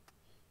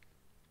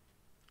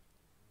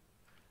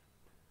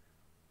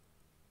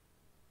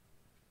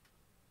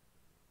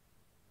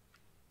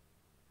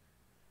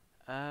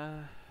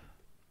 Yeah,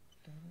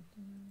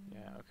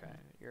 okay.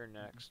 You're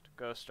next.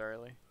 Go,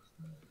 Starly.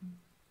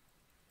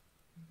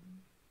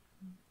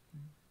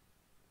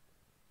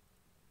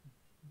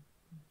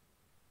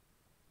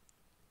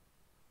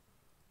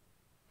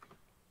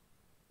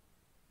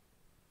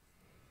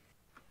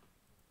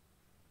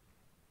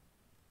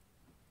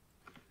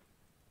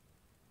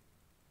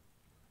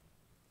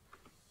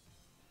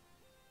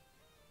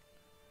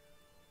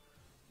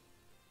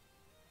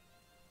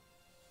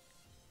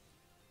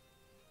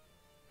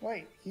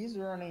 Wait, he's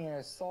running an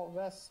assault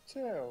vest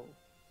too.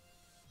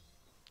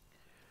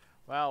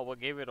 Wow, what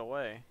gave it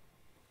away?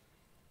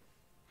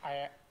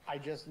 I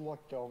just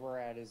looked over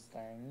at his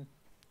thing.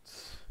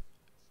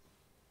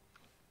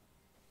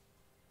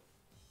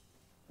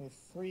 With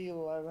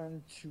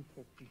 311,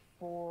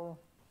 254.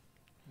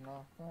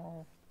 Knock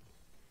off.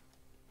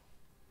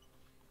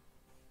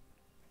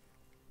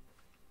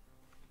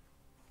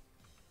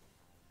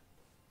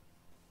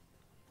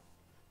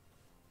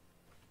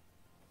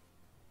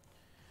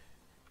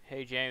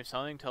 Hey James,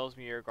 something tells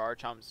me your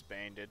Garchomp's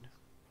banded.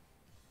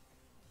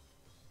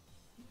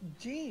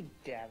 Gee,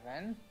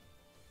 Devin.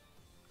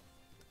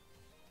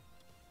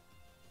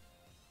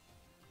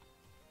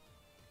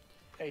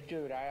 Hey,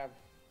 dude, I have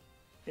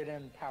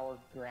hidden power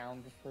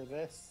ground for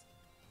this.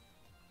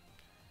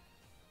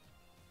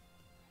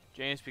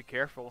 James, be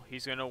careful.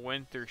 He's gonna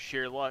win through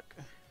sheer luck.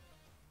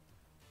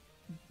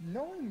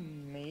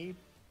 Knowing me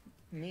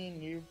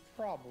and you,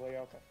 probably.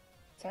 Okay.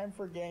 Time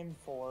for game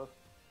 4.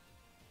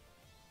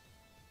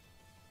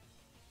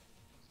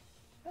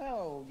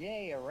 Oh,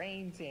 yay, a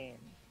rain team.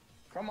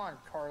 Come on,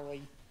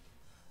 Carly.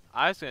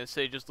 I was gonna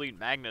say just lead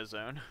Magna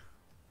Zone.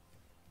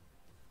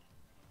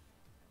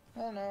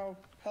 Oh no,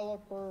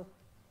 Pelipper.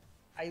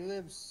 I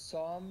live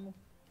some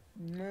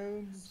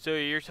moves. So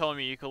you're telling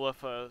me you could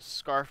lift a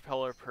Scarf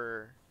Peller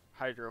per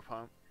Hydro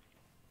Pump?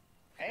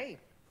 Hey,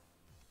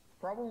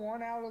 probably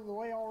one out of the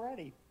way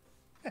already.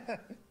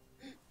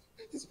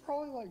 It's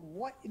probably like,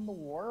 what in the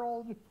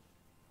world?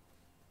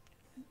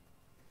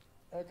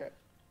 Okay.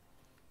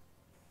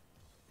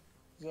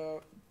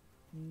 So,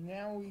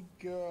 now we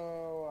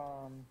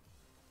go,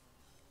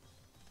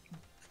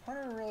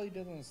 Hunter really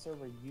doesn't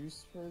serve a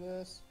use for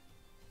this.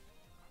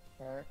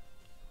 Alright.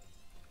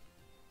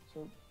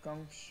 So,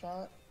 Gunk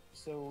Shot,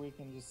 so we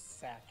can just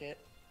sack it.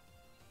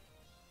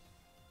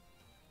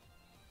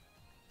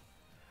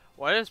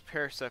 Why does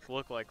Parasect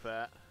look like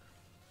that?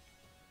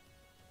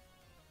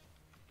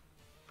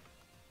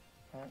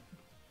 Alright.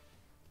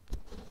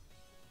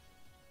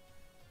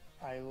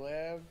 I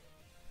live.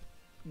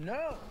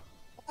 No!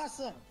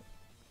 Awesome!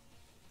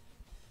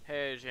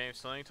 Hey James,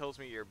 something tells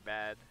me you're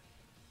bad.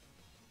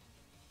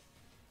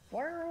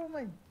 Why are all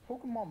my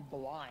Pokemon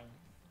blind?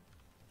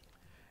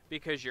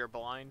 Because you're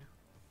blind.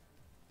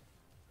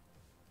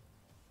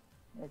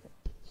 Okay,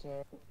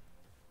 so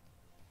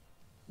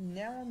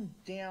now I'm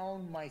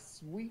down my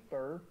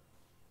sweeper,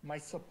 my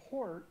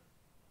support.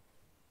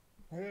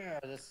 Yeah,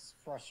 this is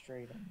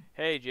frustrating.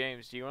 Hey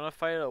James, do you want to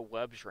fight a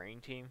Webb's Rain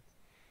team?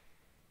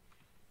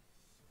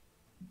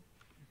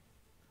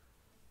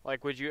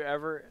 Like, would you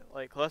ever,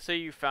 like, let's say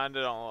you found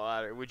it on a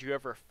ladder, would you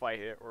ever fight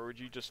it, or would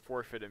you just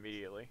forfeit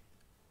immediately?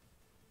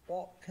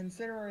 Well,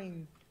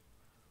 considering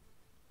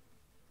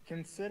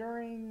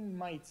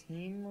my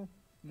team,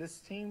 this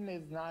team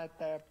is not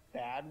that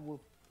bad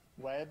with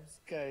webs,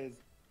 because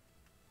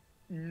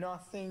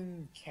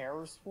nothing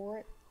cares for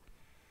it.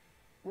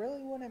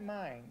 Really wouldn't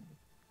mind.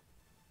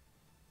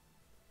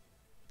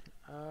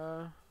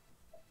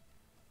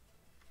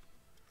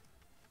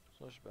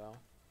 Slush Bell.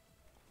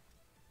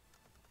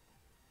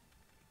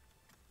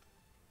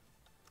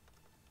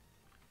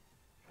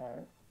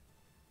 Alright.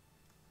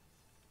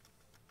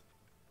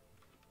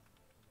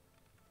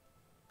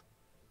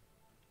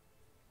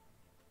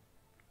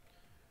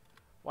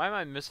 Why am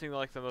I missing,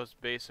 like, the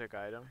most basic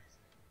item?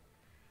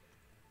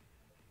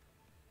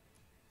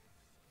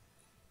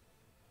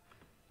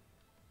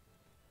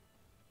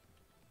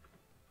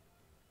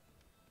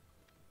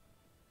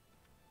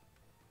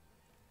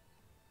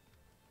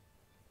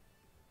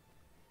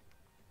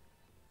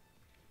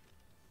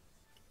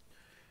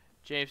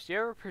 James, do you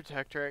have a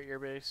protector at your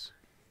base?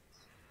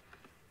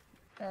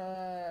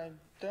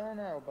 Don't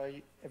know, but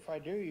if I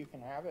do, you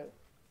can have it.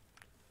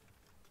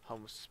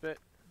 Home Spit.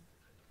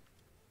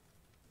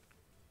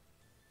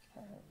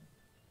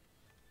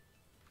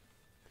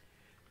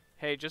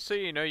 Hey, just so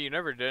you know, you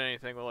never did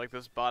anything with, like,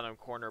 this bottom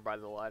corner by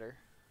the ladder.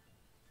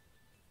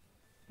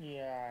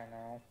 Yeah, I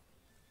know.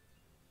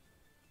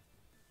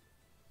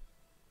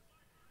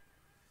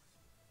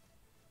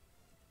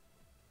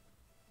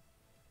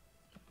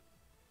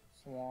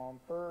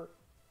 Swampert.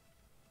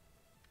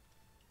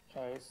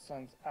 Okay,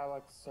 since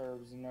Alex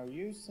serves no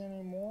use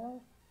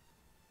anymore.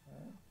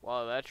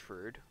 Wow, that's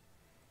rude.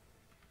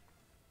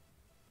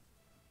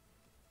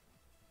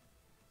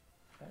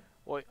 Okay.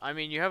 Well, I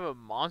mean, you have a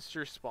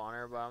monster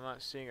spawner, but I'm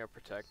not seeing a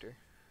protector.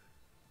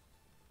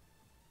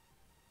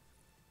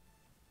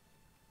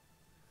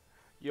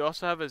 You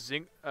also have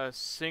a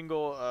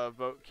single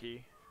vote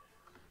key.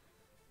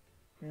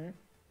 Hmm?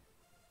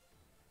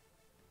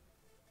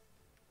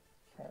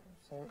 Okay,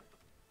 so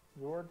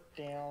you're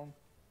down.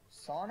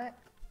 Sonic,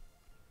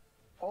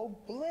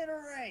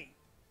 obliterate!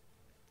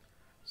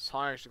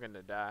 Sonic's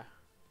gonna die.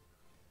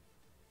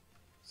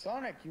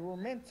 Sonic, you were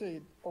meant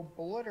to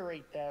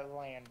obliterate that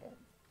landing.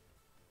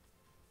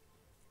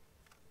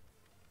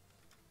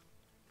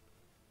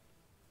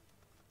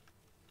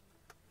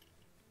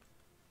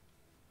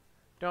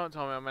 Don't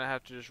tell me I'm gonna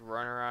have to just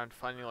run around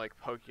finding like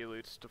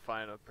Pokéloots to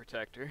find a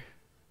protector.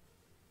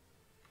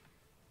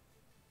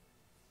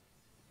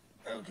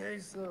 Okay,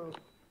 so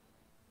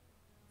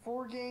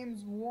 4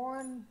 games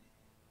won,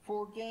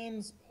 4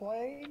 games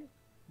played.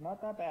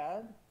 Not that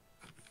bad.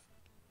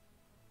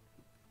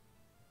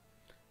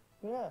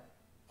 Yeah,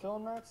 till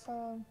next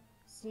time,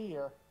 see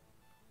ya.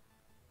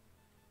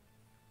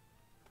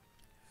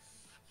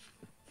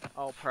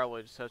 I'll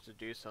probably just have to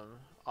do some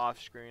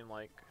off-screen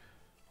like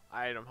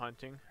item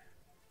hunting.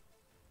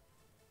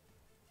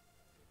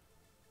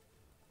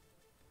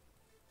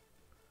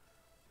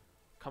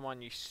 Come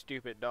on, you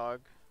stupid dog.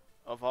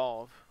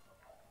 Evolve.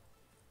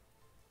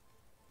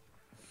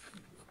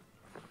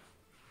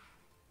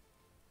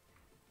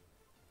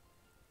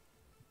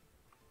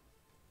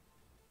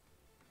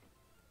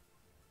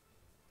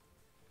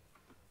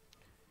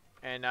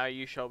 And now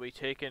you shall be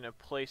taken a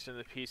place in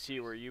the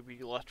PC where you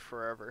be left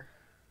forever.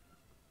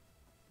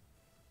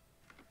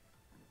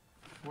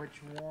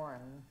 Which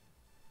one?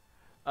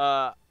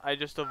 I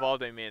just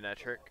evolved a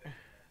Manectric.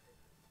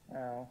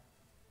 Oh.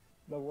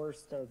 The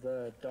worst of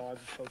the dog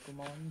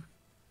Pokemon.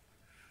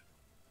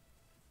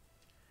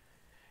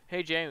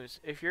 Hey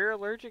James, if you're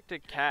allergic to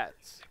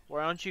cats,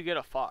 why don't you get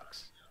a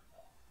fox?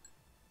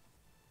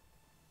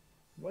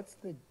 What's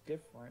the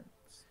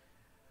difference?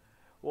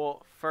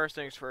 Well, first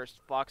things first,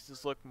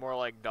 foxes look more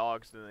like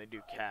dogs than they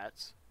do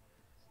cats.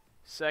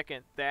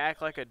 Second, they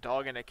act like a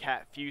dog and a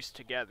cat fused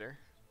together.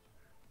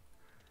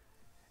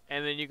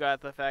 And then you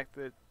got the fact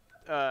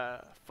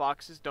that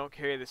foxes don't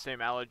carry the same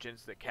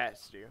allergens that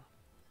cats do.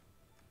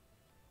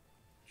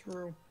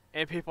 True.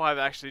 And people have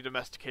actually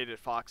domesticated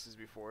foxes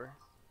before.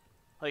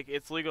 Like,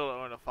 it's legal to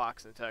own a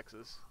fox in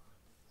Texas.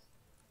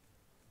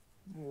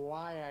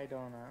 Why, I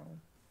don't know.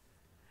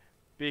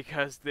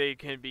 Because they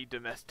can be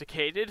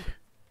domesticated.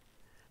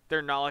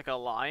 They're not like a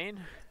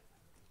lion.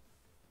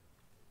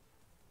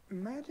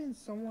 Imagine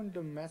someone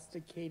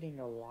domesticating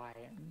a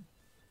lion.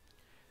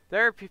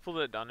 There are people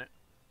that done it.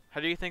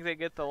 How do you think they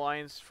get the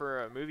lions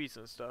for movies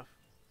and stuff?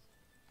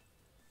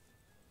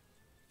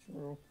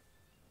 True.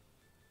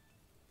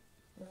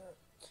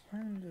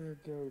 Time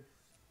to go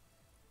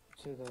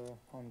to the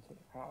haunted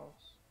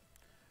house.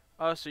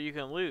 Oh, so you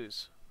can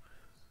lose.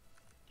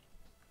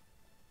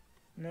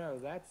 No,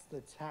 that's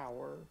the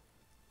tower.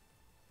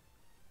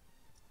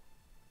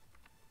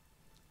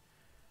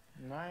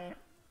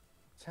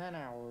 10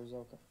 hours,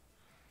 okay.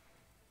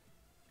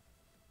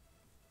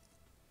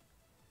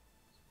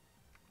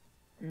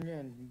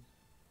 Again.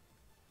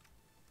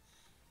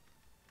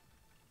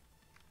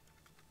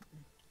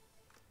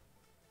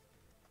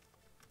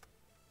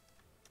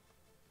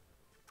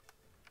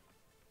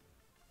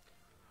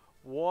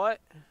 What?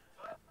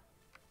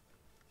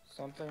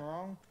 Something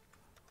wrong?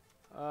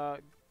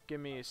 Give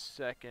me a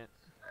second.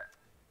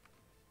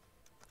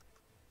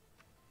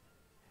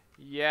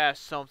 Yeah,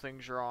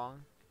 something's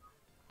wrong.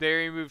 They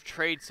removed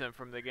Trade Sim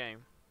from the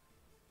game.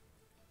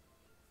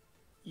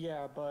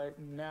 Yeah, but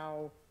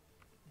now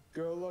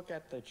go look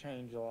at the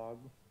changelog.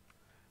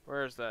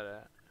 Where is that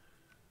at?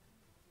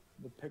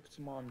 The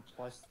Pixelmon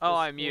Plus. Oh,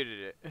 I muted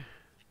it.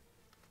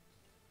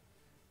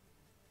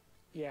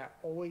 Yeah,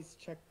 always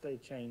check the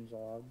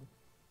changelog.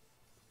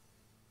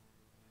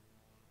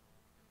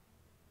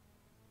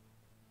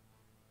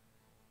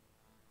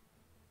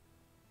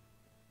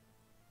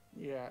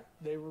 Yeah,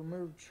 they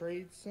removed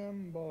Trade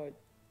Sim, but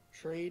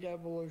trade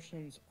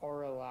evolutions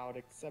are allowed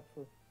except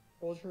for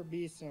Ultra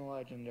Beasts and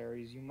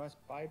Legendaries. You must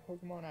buy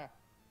Pokemon at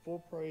full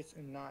price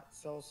and not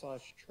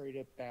sell/trade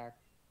it back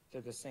to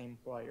the same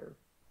player.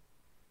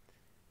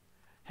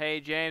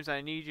 Hey James,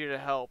 I need you to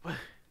help.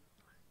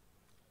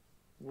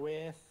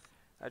 With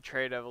A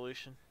trade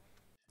evolution.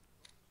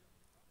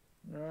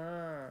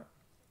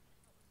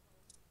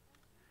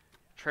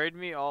 Trade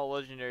me all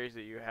legendaries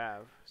that you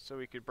have, so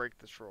we could break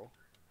this rule.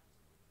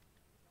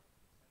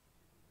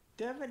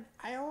 Devin,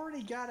 I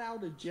already got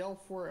out of jail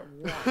for it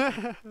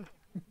once.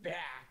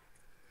 Back.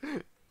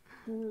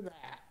 Do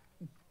that.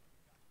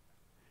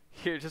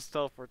 Here, just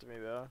teleport to me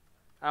though.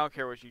 I don't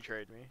care what you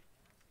trade me.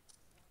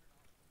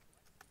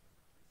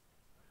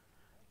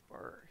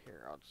 Or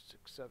here, I'll just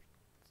accept.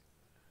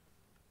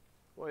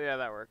 Well, yeah,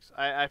 that works.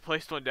 I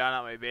placed one down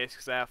at my base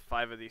because I have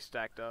 5 of these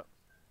stacked up.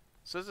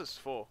 It says it's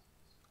full.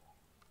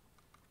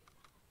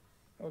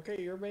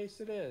 Okay, your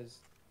base it is.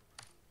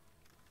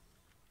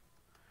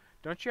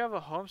 Don't you have a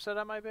homestead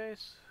at my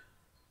base?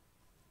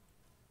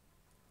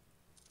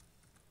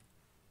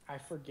 I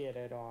forget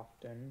it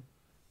often.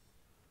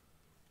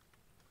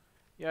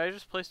 Yeah, I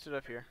just placed it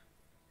up here.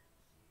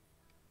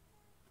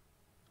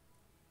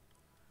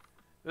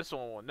 This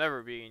one will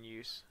never be in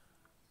use.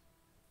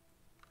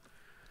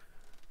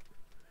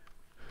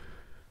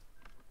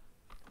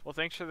 Well,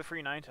 thanks for the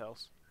free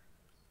 9-tails.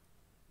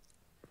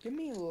 Give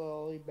me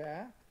Lily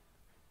back.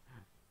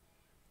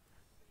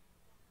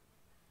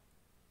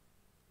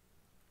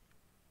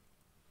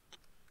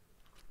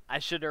 I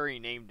should have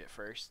renamed it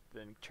first,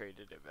 then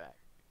traded it back.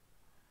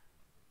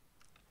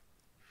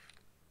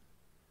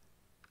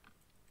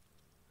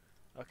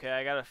 Okay,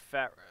 I got a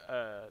fat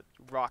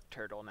rock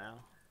turtle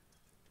now.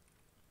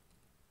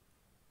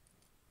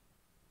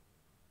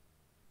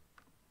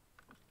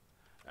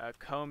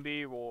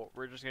 Combi, well,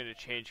 we're just going to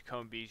change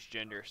Combi's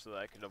gender so that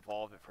I can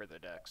evolve it for the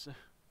Dex.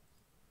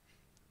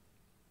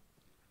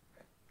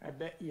 I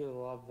bet you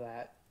love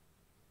that.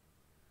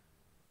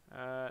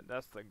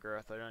 That's the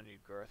growth. I don't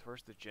need growth.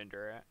 Where's the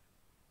gender at?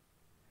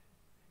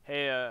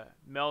 Hey,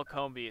 Mel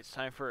Combi, it's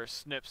time for a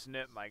snip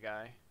snip, my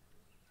guy.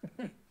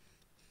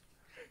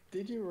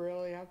 Did you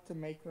really have to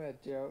make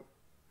that joke?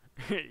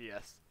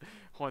 Yes,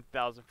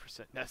 1000%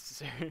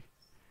 necessary.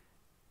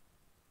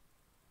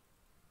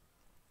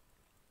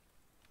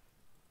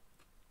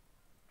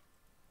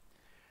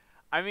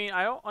 I mean,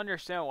 I don't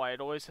understand why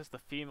it always has the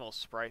female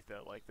sprite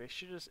though. Like, they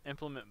should just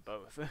implement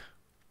both.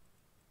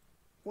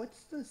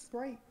 What's the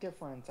sprite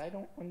difference? I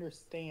don't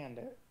understand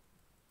it.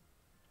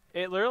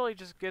 It literally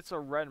just gets a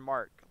red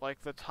mark.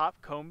 Like, the top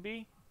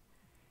Combi,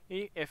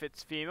 if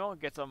it's female,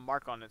 gets a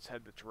mark on its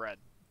head that's red,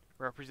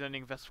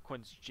 representing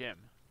Vespiquen's gym.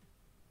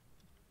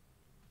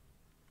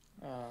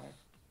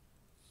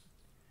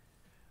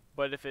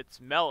 But if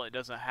it's male, it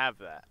doesn't have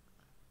that.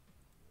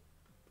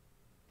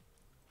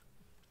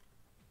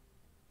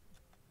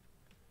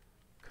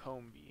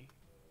 Combi.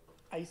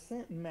 I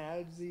sent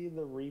Madsy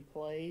the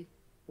replay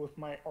with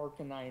my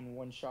Arcanine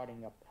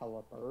one-shotting a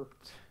Pelipper.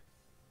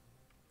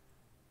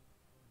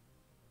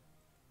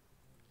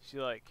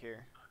 See, like,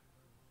 here.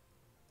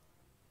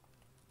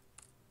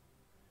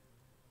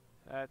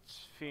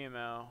 That's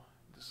female.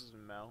 This is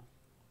male.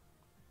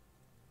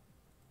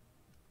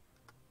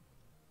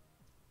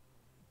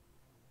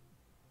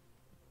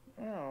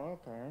 Oh,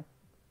 okay.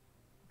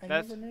 I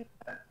never knew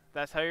that.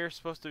 That's how you're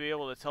supposed to be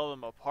able to tell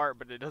them apart,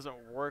 but it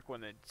doesn't work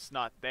when it's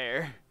not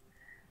there.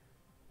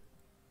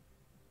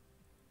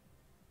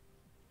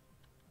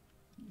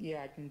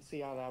 Yeah, I can see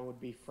how that would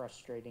be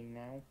frustrating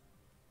now.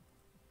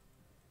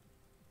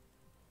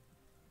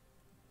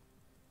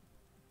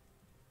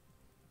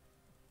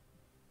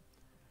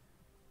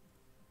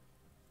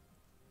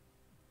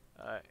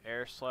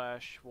 Air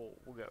slash. We'll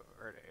get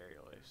rid of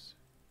aerial ace.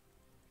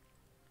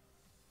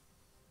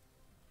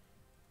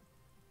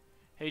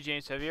 Hey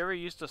James, have you ever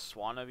used a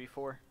Swanna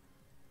before?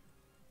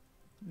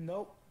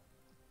 Nope.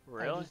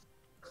 Really?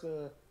 It's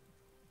a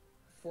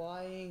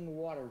flying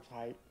water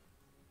type.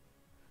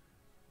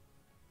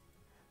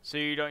 So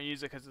you don't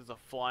use it because it's a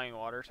flying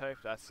water type?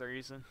 That's the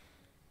reason?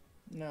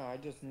 No, I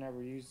just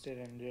never used it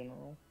in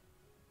general.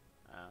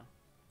 Oh.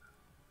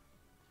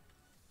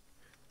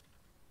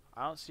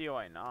 I don't see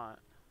why not.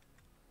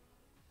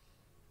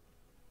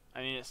 I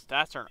mean, its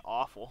stats aren't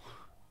awful.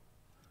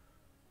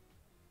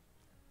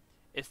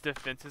 Its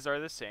defenses are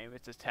the same,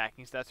 its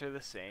attacking stats are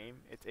the same,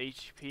 its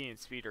HP and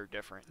speed are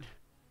different.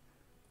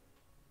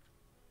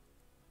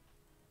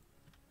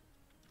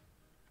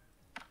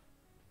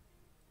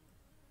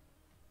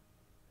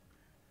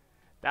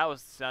 That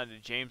was the sound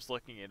of James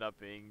looking it up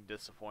being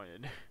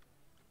disappointed.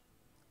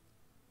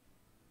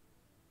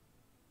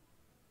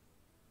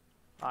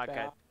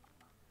 Okay.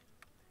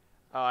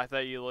 Oh, I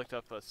thought you looked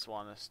up the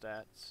Swanna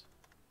stats.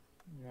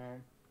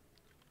 No.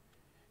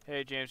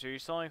 Hey James, are you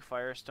selling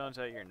Firestones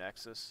at your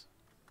Nexus?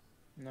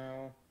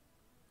 No.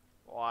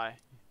 Why?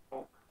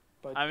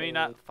 But I mean,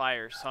 not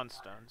fire,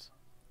 sunstones.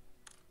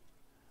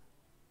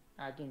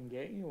 I can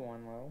get you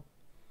one, though.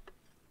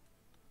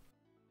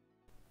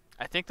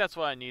 I think that's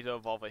what I need to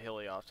evolve a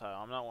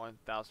Helioptile. I'm not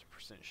 1000%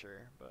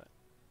 sure, but...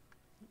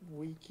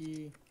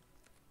 Wiki.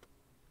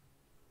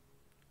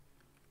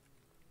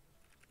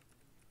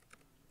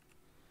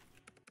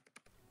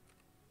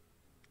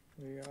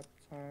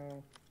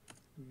 Helioptile.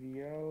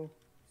 VO.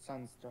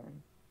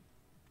 Sunstone.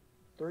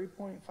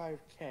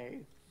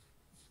 3.5k.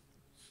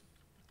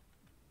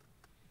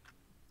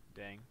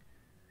 Dang.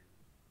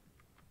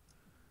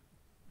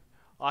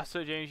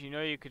 Also, James, you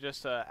know you could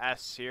just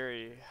ask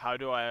Siri, how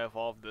do I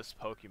evolve this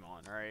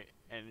Pokemon, right?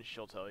 And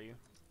she'll tell you.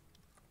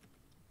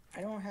 I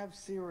don't have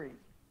Siri.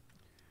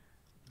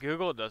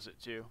 Google does it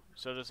too.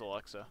 So does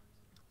Alexa.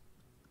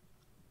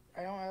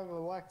 I don't have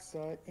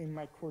Alexa, and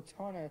my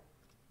Cortana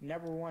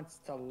never wants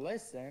to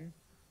listen.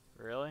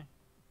 Really?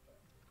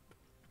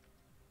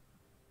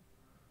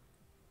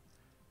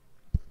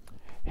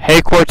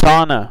 Hey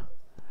Cortana,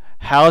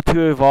 how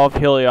to evolve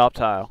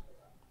Helioptile?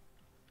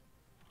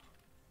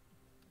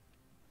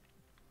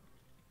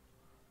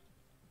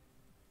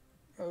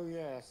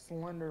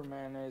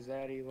 Slenderman is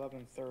at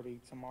 11:30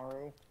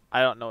 tomorrow.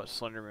 I don't know what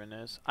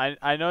Slenderman is.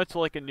 I know it's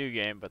like a new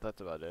game, but that's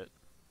about it.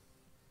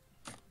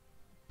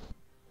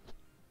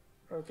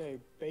 Okay,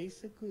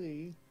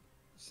 basically,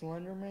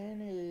 Slenderman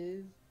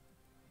is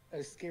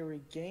a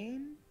scary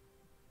game,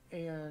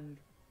 and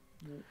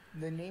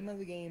the name of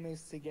the game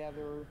is to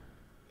gather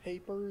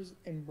papers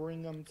and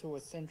bring them to a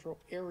central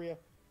area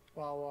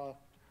while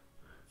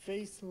a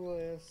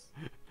faceless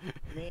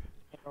man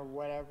or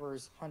whatever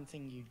is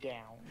hunting you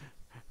down.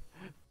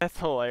 That's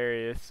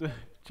hilarious.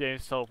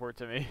 James, teleport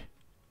to me.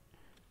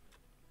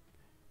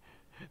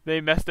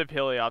 They messed up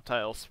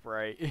Helioptile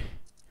sprite.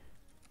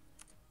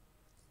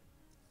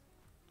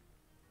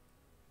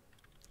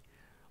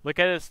 Look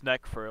at his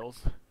neck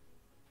frills.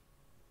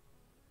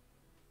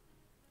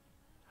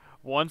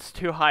 One's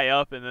too high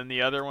up and then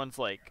the other one's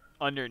like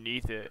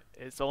underneath it.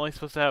 It's only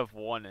supposed to have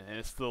one and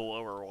it's the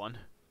lower one.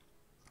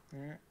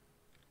 Yeah.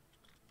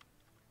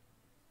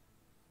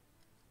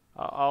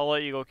 I'll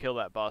let you go kill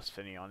that boss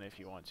Finion if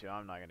you want to.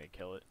 I'm not gonna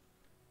kill it.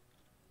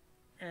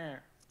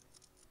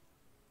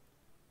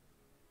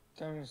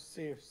 Time to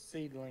see if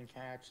Seedling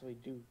can actually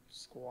do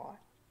squat.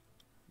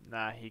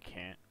 Nah, he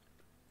can't.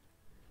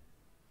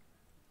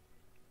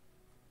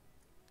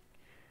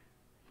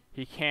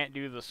 He can't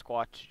do the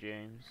squats,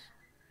 James.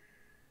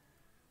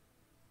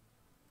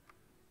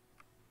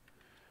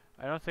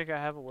 I don't think I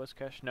have a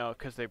Whiscash. No,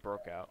 because they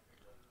broke out.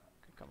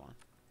 Okay, come on.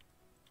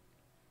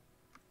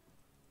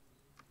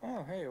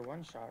 Oh, hey, a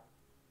one shot.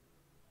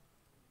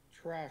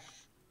 Trash.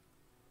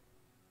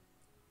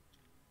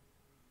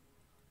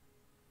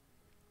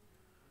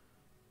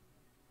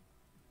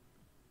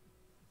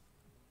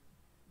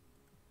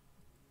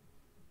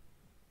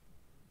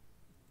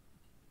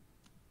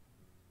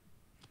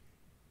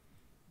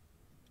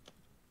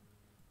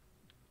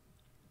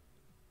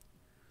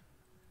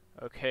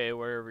 Okay,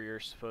 wherever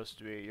you're supposed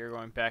to be. You're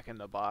going back in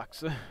the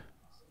box.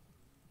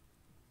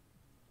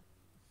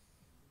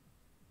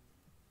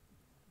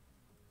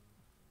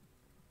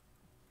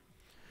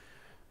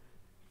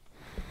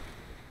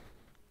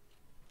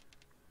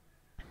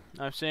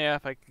 I'm saying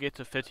if I could get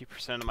to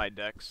 50% of my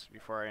decks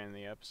before I end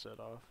the episode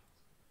off.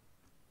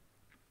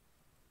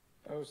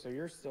 Oh, so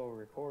you're still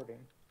recording.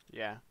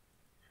 Yeah.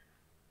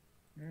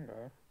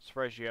 Okay.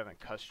 Surprised you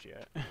haven't cussed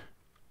yet.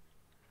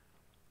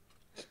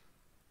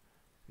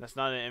 That's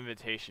not an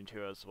invitation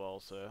to as well,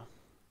 so.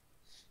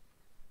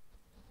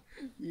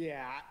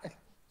 Yeah.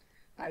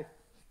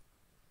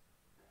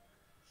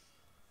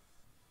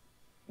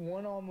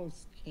 One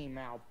almost came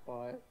out,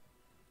 but...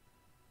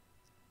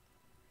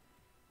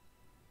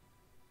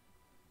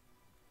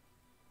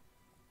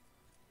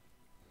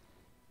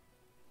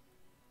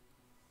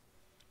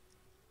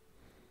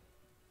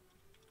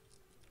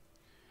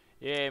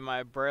 Yay,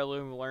 my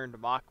Breloom learned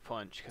Mach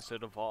Punch because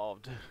it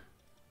evolved.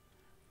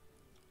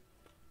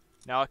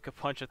 Now it can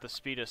punch at the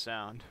speed of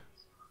sound.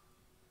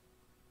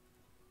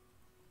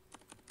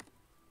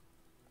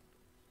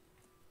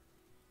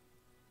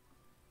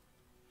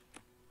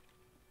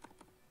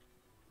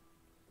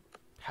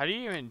 How do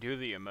you even do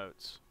the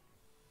emotes?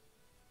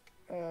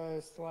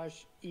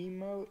 Slash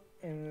emote,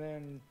 and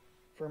then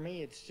for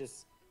me it's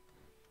just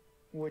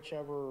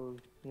whichever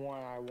one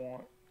I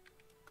want.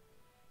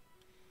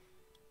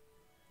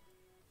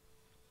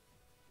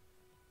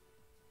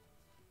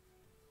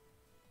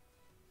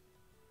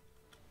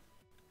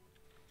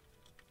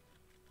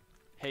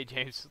 Hey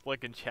James,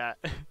 look in chat.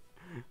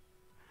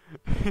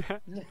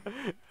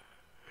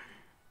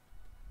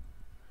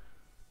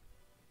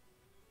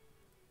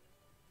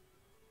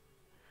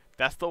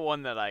 That's the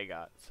one that I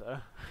got, so.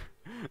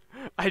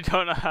 I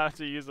don't know how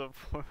to use a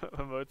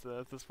emote, so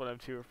that's just what I'm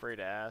too afraid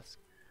to ask.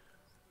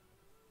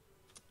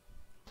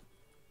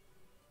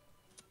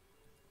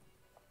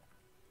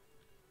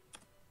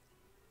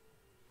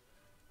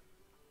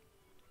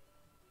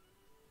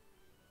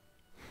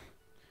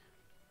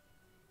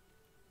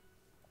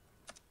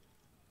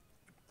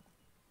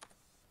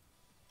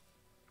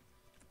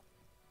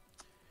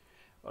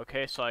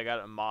 Okay, so I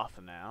got a moth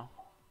now.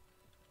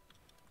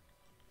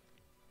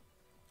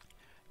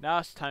 Now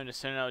it's time to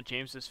send out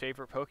James's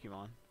favorite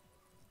Pokemon.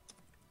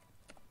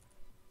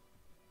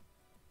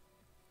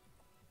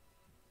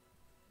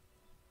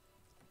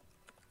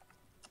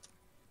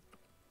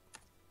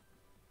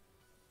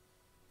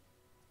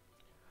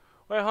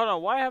 Wait, hold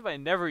on. Why have I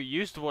never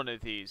used one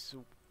of these?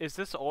 Is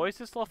this always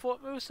this level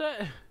up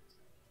moveset?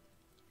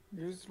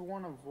 Used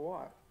one of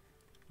what?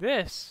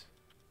 This.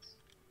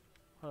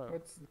 Oh.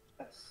 What's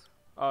this?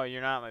 Oh,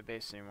 you're not at my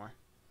base anymore.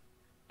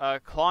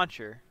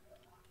 Clauncher.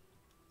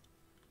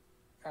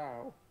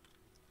 Oh.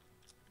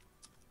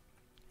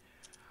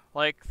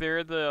 Like,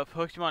 they're the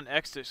Pokemon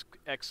X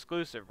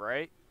exclusive,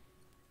 right?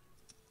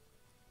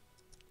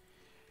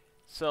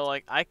 So,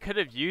 like, I could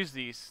have used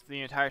these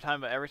the entire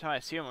time, but every time I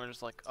see them, I'm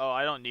just like, oh,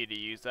 I don't need to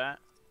use that.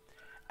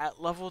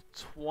 At level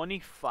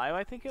 25,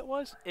 I think it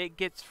was, it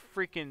gets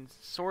freaking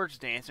Swords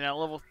Dance, and at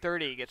level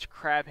 30, it gets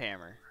Crab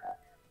Hammer.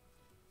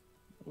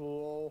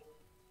 Lol.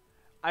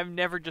 I've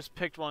never just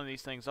picked one of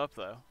these things up,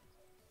 though.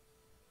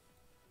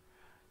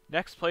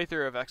 Next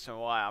playthrough of X and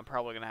Y, I'm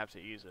probably gonna have to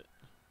use it.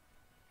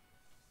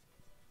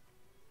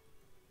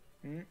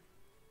 Hmm?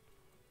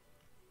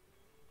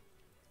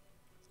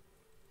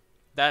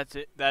 That's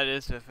it. That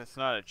is if it's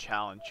not a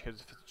challenge, because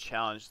if it's a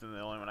challenge, then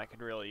the only one I can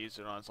really use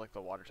it on is like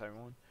the water type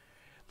one.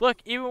 Look,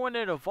 even when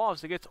it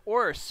evolves, it gets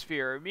Aura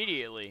Sphere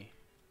immediately.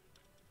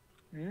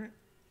 Hmm?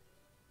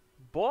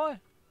 Boy.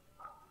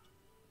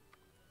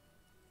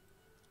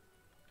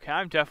 Okay,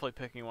 I'm definitely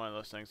picking one of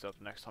those things up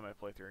next time I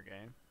play through a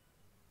game.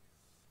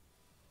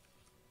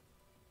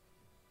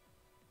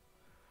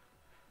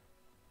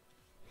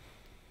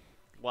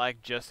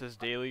 Like just as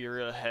daily, you're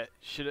gonna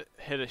should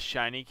hit a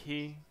shiny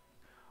key.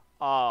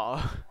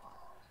 Oh,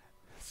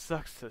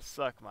 sucks to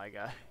suck, my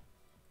guy.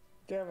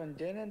 Devin,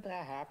 didn't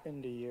that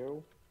happen to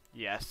you?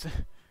 Yes.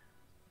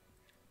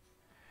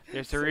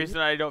 There's a So reason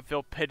I don't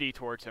feel pity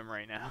towards him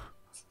right now.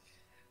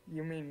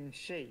 you mean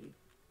she?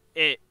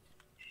 It.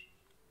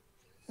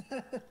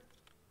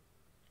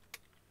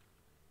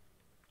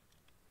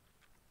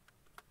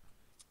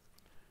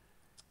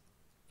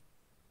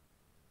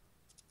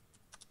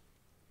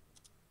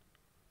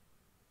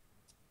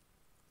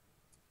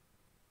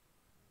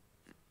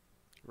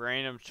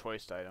 Random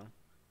choice item.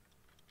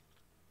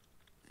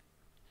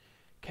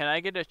 Can I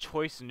get a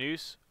choice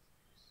noose?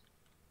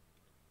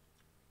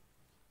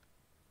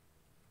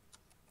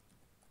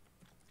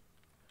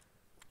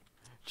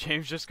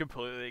 James just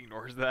completely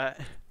ignores that.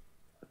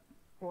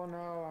 Well,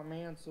 no, I'm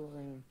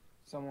answering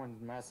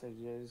someone's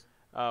messages.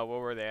 What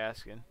were they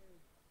asking?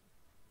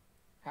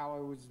 How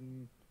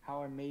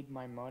I made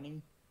my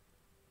money.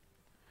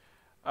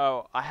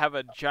 Oh, I have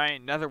a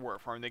giant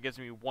netherwort farm that gives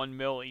me 1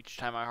 mil each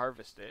time I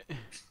harvest it.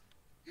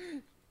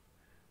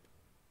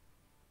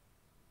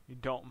 You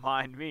don't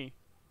mind me.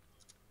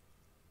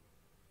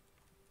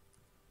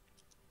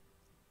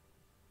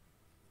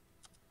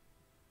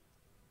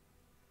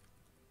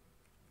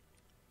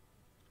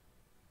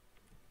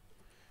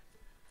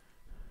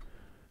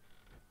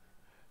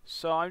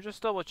 So I'm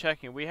just double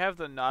checking. We have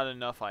the not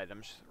enough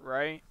items,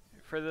 right?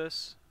 For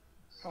this?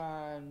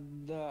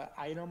 The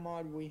item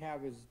mod we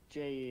have is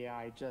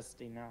JAI,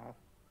 just enough.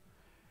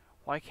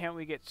 Why can't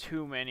we get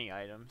too many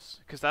items?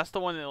 Because that's the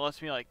one that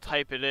lets me like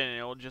type it in and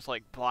it'll just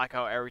like black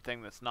out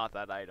everything that's not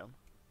that item.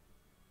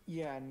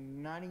 Yeah,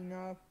 not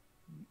enough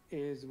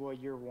is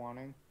what you're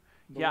wanting.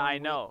 Yeah, I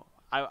know.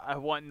 I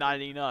want not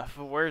enough.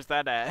 Where's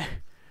that at?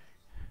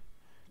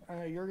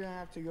 You're gonna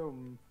have to go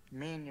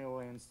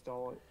manually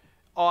install it.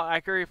 Oh, I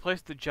can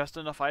replace the just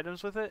enough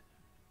items with it?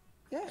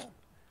 Yeah.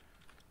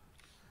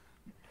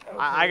 Okay.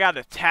 I got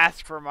a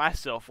task for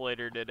myself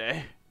later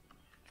today.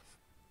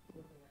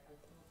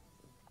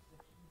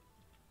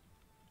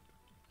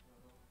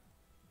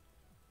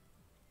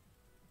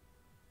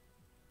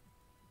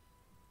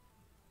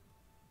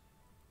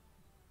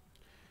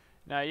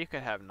 Now you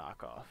could have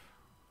knockoff.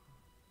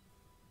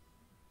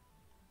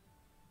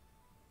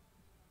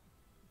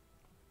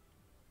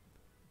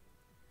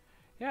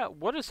 Yeah,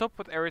 what is up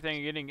with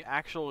everything getting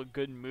actual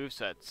good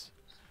movesets?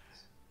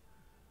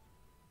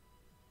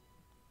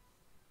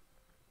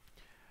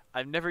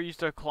 I've never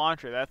used a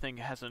Calantra. That thing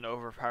has an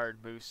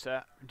overpowered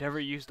moveset. Never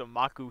used a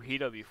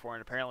Makuhita before,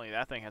 and apparently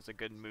that thing has a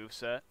good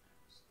moveset.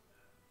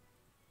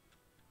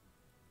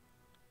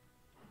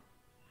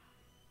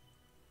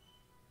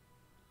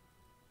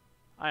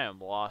 I am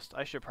lost.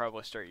 I should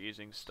probably start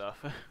using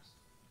stuff.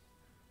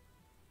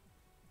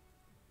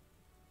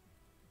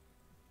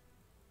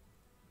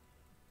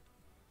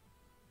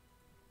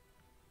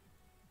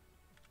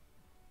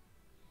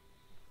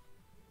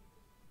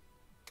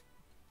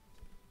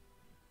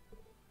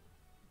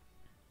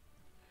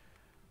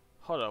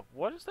 Hold up,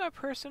 what is that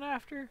person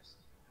after?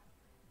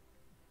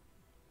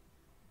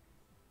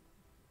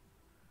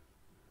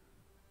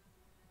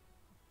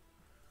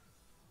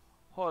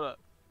 Hold up.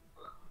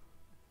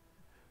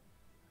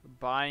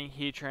 Buying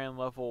Heatran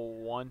level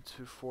 1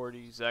 to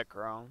 40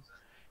 Zekrom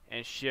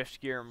and Shift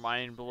Gear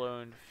Mind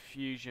Blown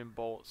Fusion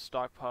Bolt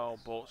Stockpile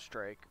Bolt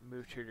Strike.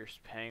 Move tutors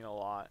paying a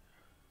lot.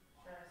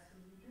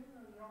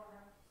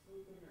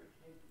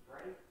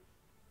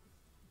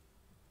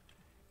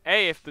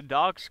 Hey, if the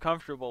dog's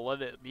comfortable,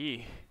 let it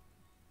be.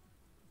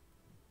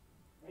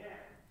 Yeah.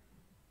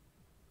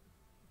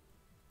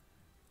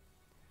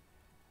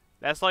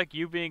 That's like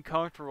you being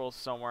comfortable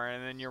somewhere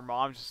and then your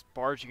mom just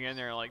barging in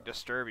there and like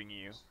disturbing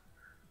you.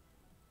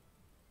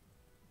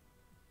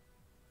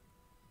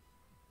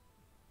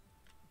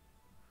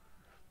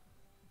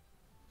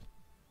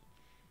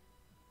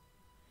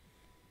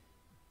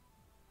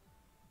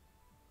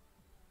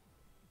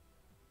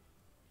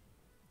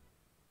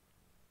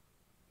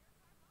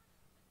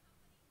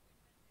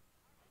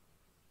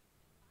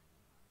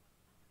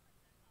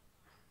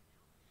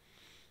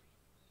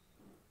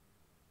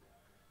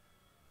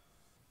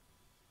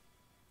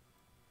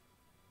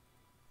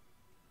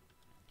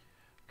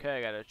 Okay,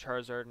 I got a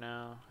Charizard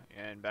now,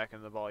 and back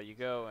in the ball you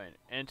go, and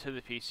into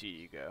the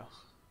PC you go.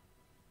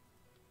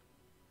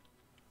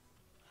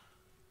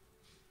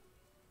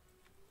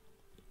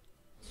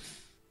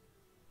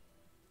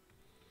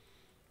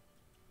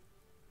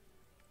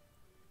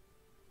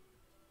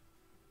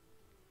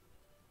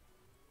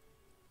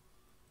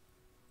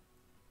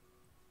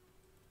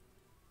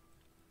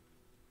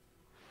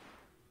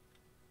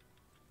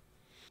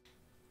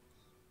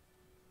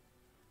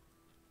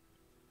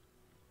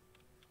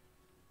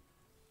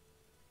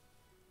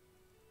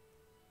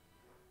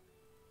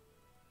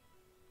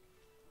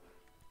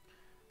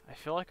 I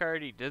feel like I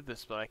already did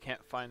this, but I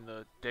can't find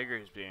the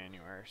diggers being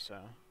anywhere, so.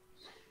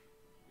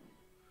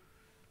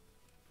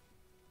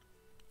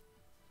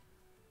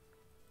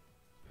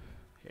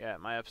 Yeah,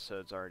 my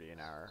episode's already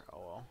an hour. Oh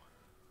well.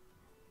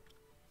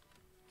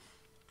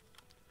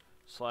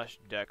 Slash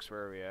Dex,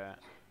 where are we at?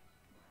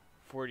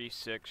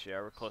 46, yeah,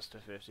 we're close to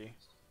 50.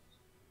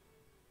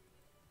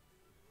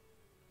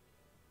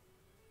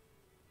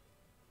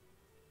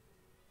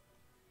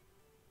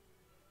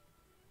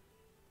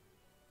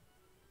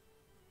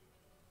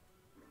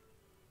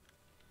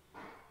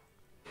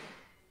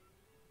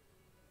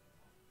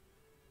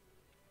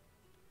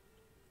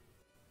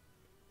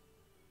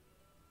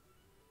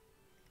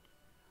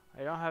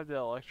 I don't have the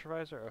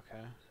electrovisor?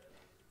 Okay.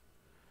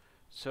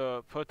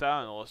 So put that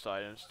on the list of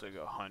items to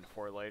go hunt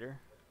for later.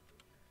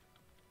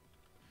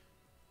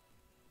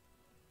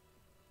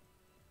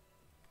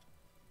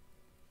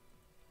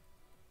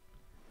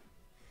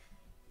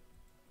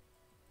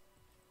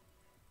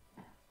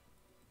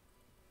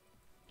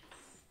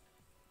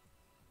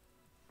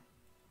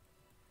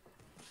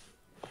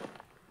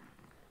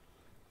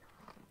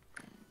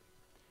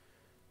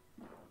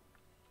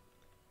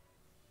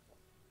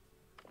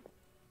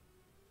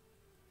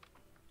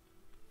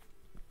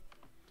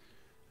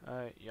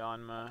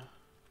 Yanma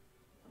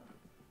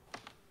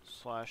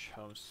slash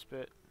home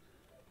spit.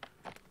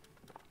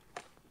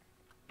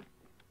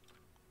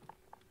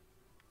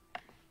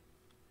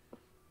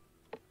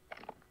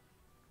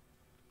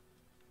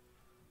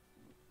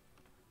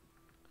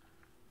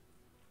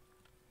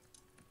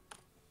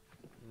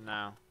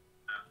 No.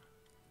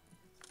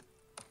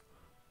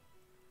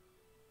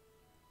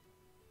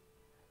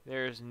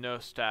 There's no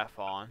staff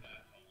on.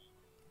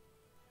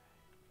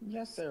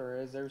 Yes, there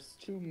is. There's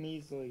 2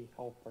 measly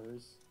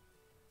helpers.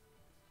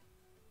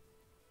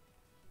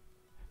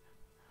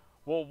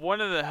 Well, one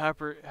of the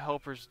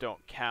helpers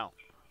don't count.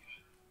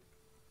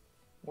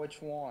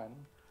 Which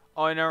one?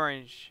 Oh, I know,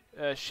 range.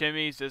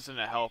 Shimmies isn't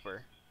a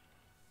helper.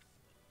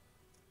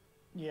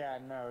 Yeah,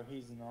 no,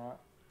 he's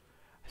not.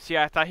 See,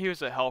 I thought he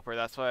was a helper.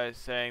 That's why I was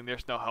saying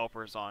there's no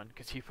helpers on,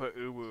 because he put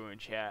uwu in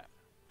chat.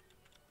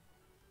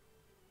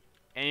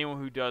 Anyone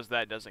who does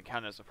that doesn't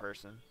count as a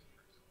person.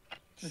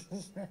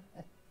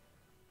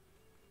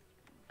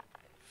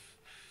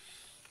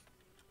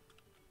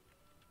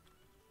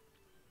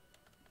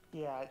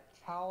 Yeah,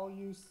 Cal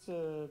used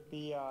to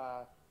be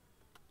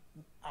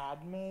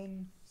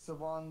admin,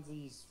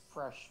 Savanzi's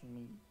fresh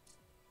meat.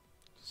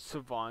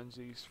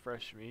 Savanzi's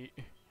fresh meat.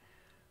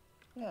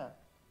 Yeah.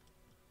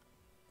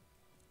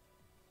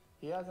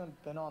 He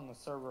hasn't been on the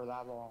server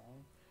that long.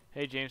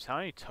 Hey James, how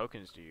many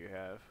tokens do you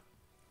have?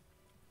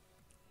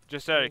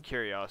 Just out of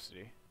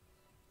curiosity.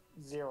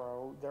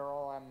 0. They're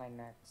all at my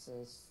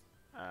Nexus.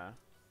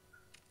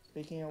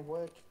 Speaking of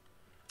which,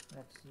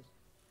 Nexus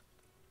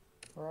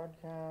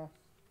broadcast.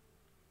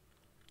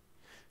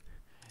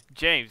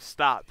 James,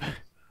 stop.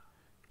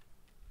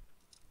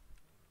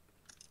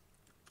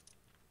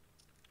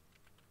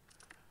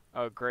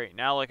 Oh great,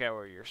 now look at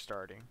where you're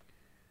starting.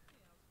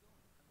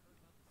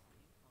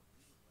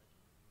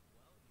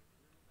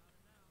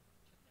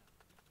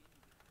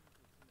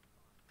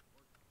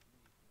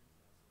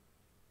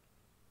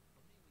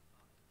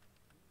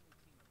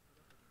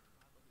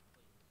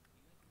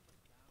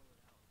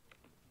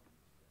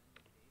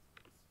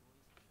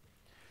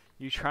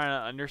 You trying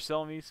to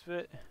undersell me,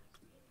 Spit?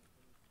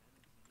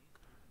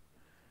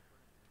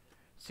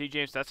 See,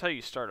 James, that's how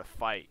you start a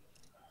fight.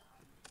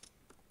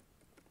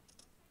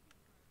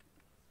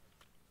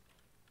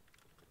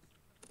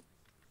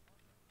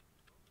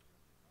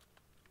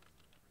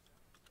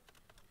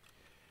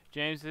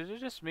 James, is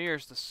it just me or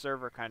is the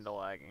server kind of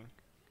lagging?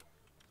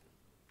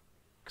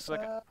 Cause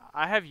like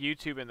I have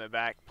YouTube in the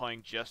back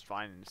playing just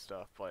fine and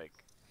stuff. Like,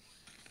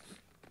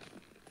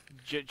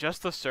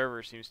 just the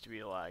server seems to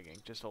be lagging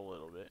just a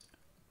little bit.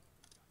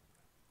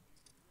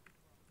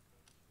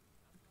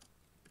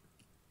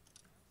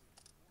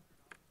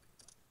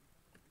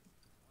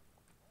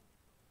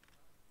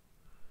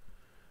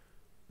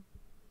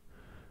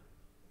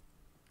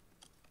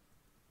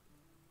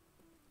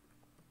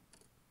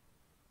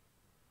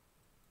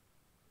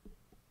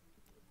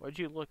 What'd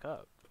you look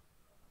up?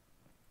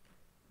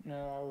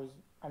 No,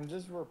 I'm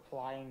just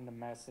replying to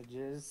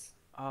messages.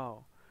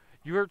 Oh.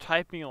 You were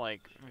typing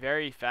like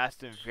very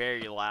fast and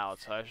very loud,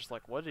 so I was just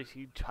like, what is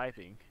he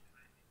typing?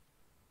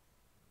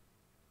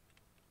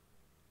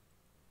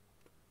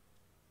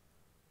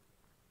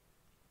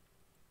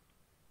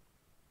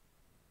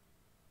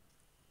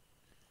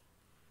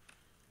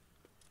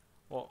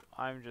 Well,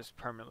 I'm just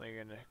permanently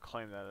gonna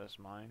claim that as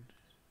mine.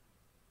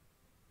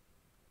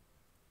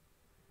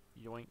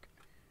 Yoink.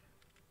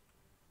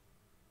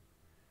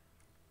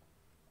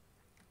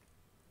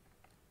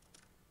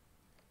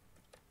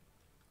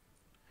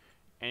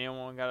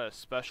 Anyone got a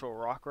special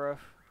rock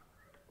ruff?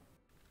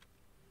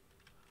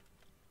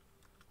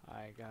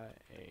 I got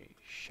a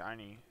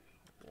shiny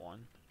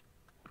one.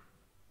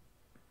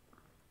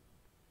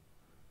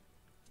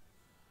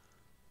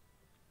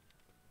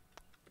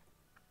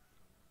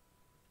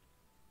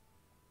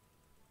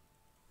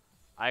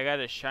 I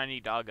got a shiny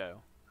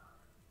doggo.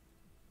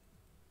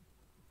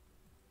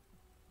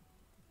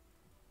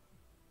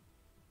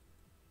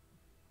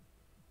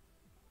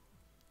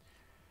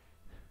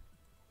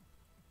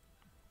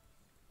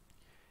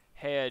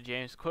 Hey,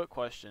 James, quick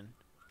question.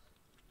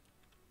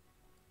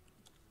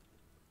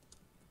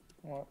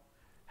 What?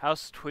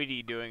 How's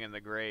Tweety doing in the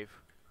grave?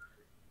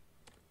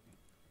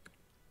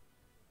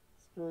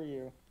 Screw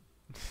you.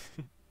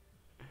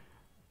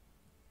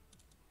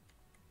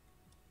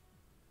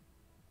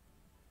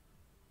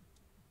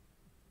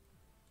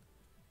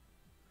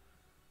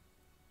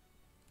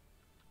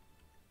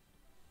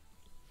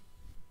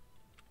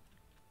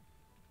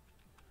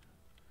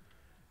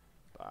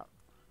 Bop.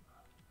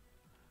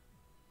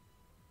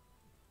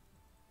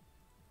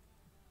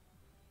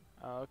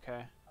 Oh,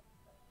 okay.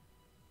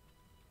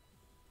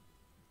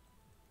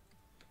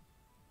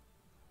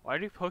 Why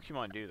do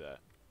Pokemon do that?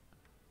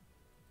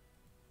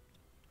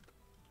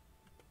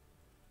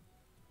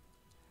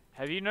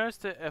 Have you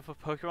noticed that if a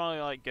Pokemon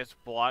like gets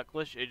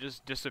blocklished, it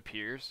just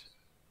disappears?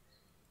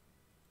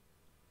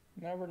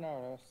 Never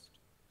noticed.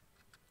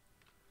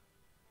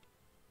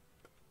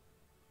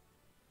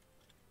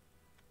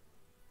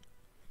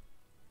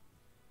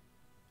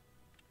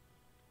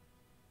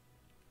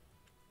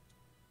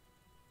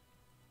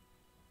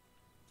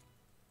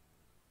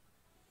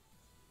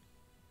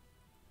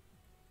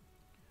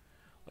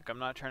 Like, I'm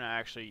not trying to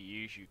actually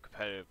use you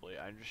competitively.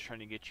 I'm just trying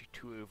to get you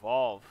to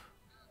evolve.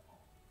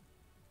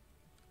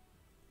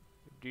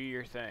 Do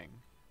your thing.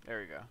 There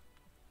we go.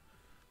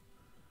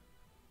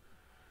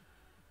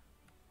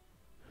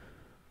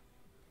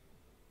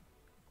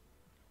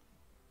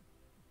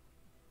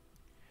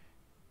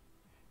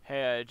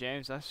 Hey,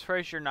 James, I'm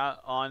surprised you're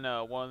not on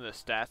one of the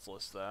stats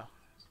lists, though.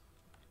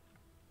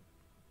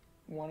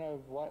 One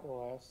of what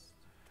list?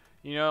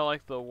 You know,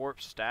 like the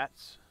warp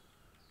stats?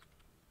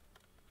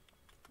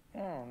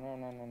 Oh, no,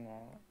 no, no,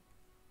 no.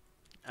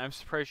 I'm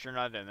surprised you're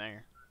not in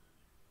there.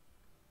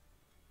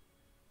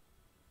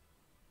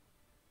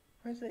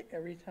 Why is it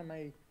every time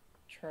I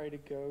try to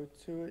go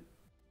to it,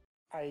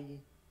 I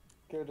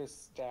go to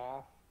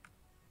staff?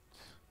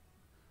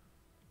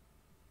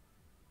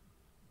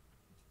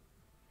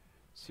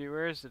 See,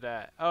 where is it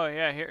at? Oh,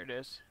 yeah, here it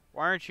is.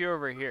 Why aren't you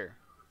over here?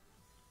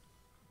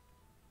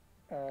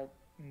 Uh,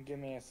 Give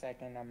me a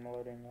second, I'm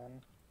loading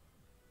in.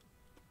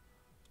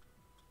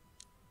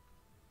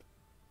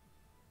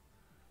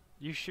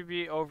 You should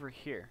be over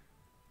here.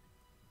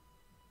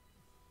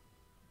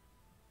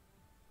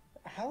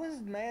 How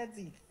is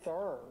Madsy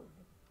third?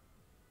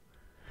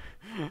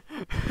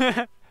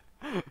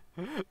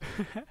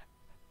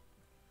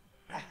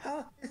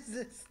 How is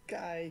this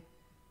guy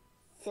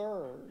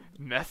third?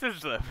 Message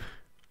them.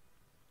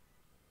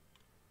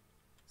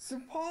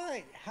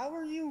 Suppai, how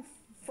are you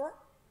first?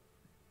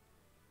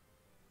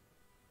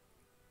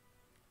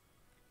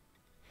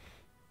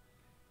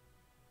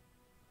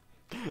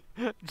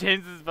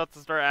 James is about to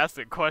start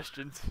asking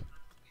questions.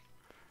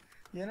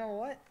 You know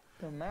what?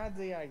 To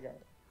Madsy I go.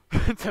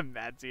 To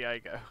Madsy I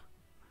go.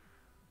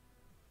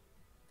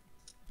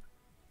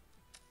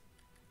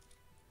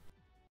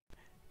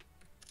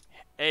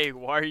 Hey,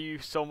 why are you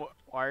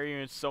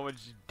in so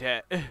much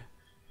debt?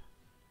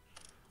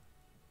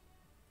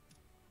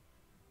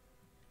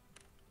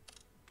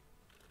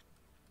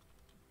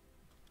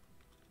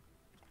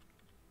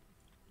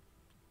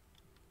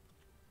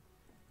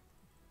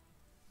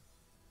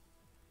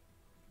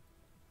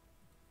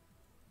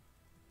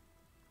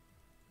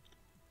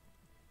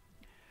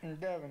 And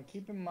Devin,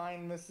 keep in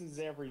mind this is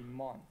every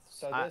month.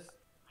 So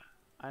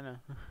I know.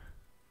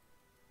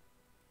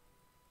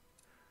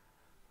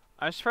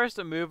 I'm surprised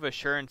the move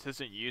assurance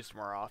isn't used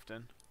more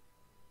often.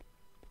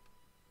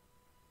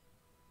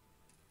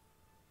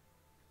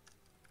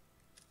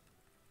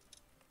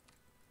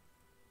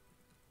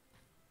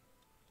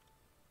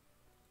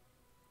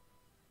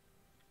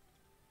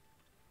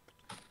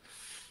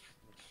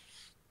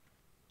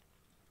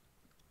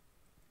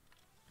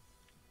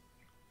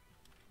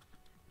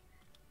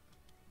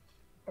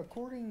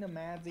 according to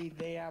Madsy,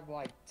 they have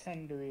like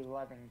 10 to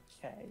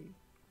 11k.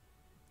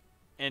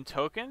 In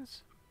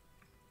tokens?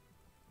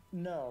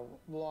 No,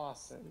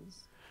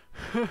 losses.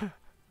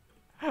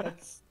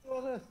 That's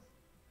still does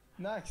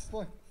not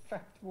explain the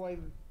fact why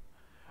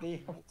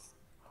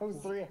those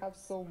three have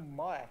so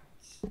much.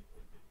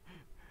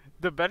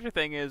 The better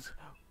thing is,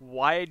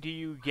 why do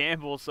you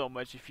gamble so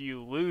much if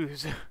you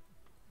lose?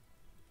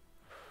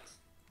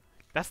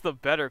 That's the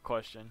better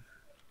question.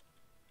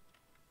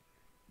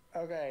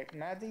 Okay,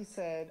 Maddie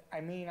said,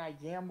 I mean, I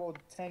gambled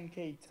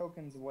 10k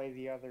tokens away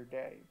the other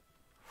day.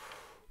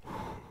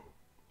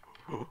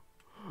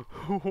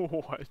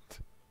 What?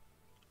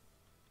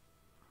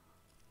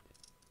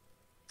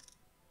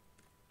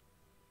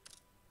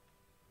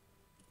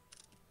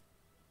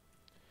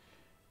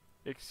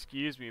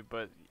 Excuse me,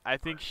 but I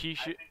think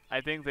I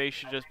think they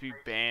should just be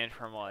banned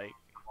from, like,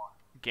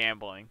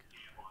 gambling.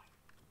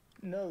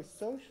 No,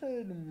 so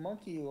should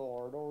Monkey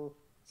Lord or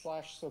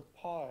slash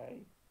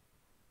Suppai.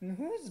 And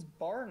who's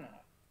Barnet?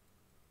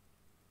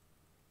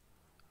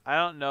 I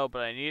don't know,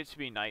 but I need it to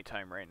be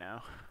nighttime right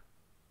now.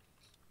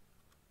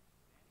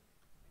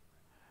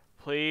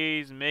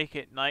 Please make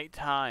it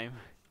nighttime.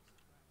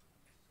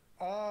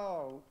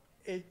 Oh,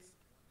 it's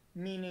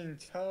meaning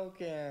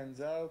tokens,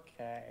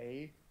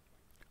 okay.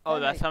 Oh,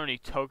 that's how many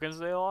tokens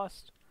they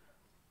lost?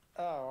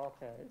 Oh,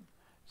 okay.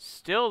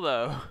 Still,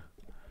 though.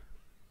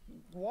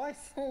 Why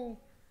so...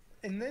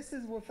 And this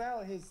is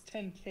without his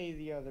 10k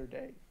the other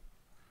day.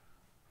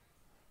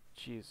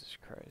 Jesus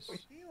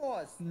Christ. He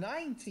lost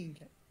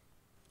 19k.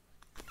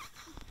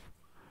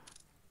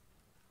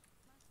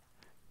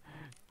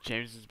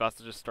 James is about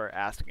to just start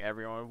asking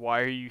everyone,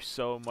 why are you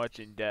so much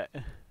in debt?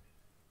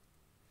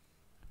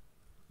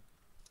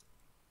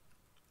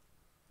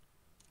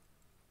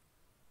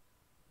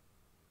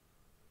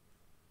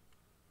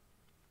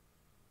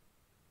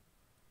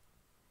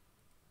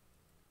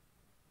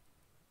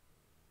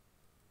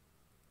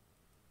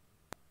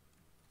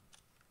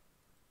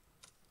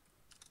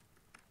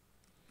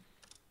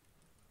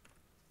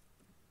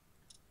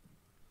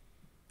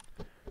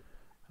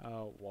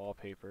 Oh,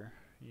 wallpaper.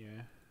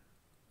 Yeah.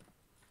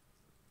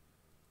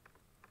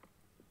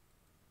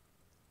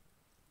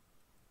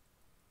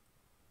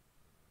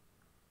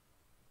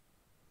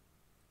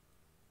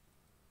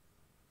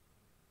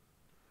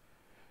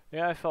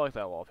 Yeah, I feel like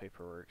that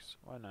wallpaper works.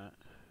 Why not?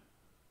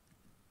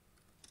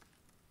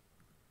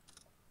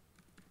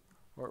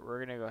 We're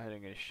gonna go ahead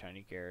and get a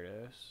shiny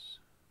Gyarados.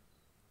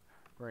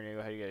 We're gonna go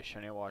ahead and get a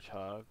shiny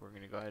Watchog. We're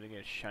gonna go ahead and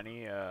get a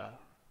shiny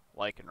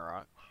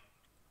Lycanroc.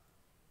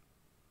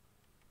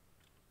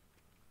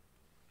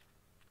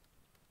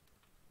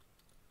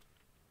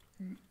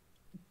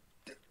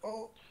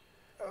 Oh,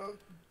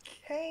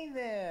 okay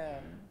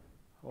then.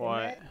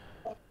 What?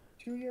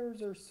 2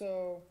 years or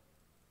so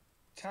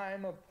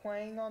time of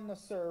playing on the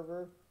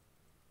server,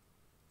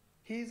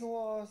 he's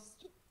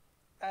lost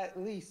at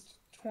least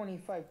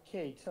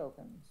 25k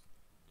tokens.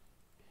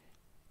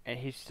 And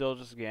he still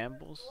just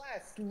gambles?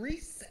 Last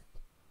reset.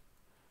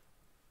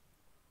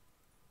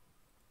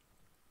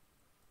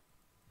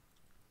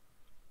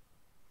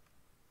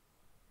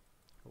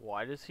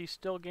 Why does he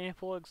still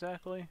gamble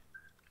exactly?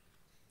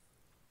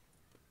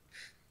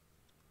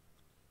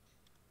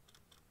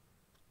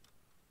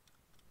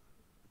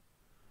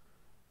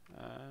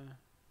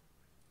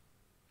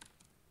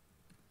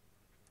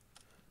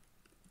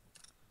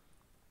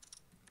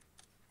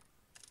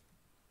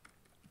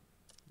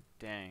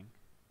 Dang.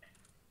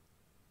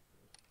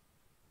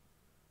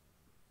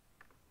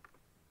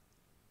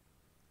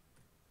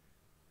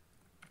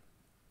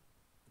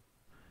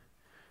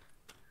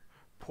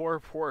 Poor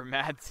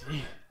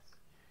Madsy.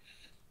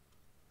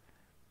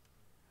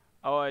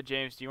 Oh,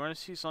 James, do you want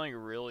to see something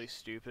really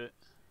stupid?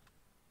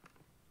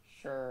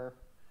 Sure.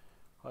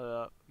 Hold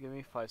up. Give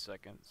me 5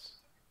 seconds.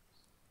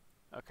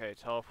 Okay,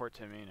 teleport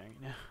to me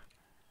right now.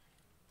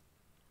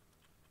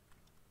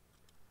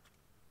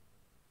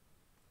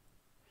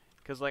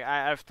 Because, like,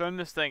 I've thrown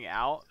this thing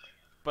out,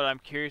 but I'm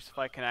curious if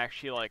I can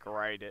actually, like,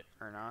 ride it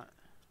or not.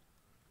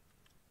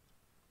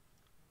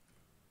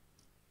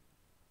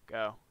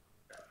 Go.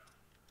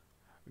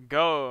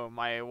 Go,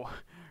 my...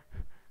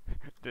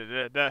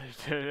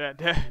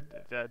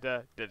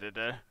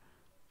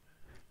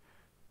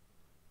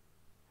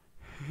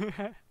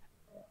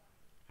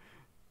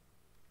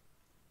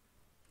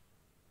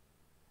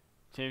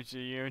 James, are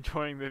you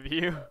enjoying the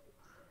view?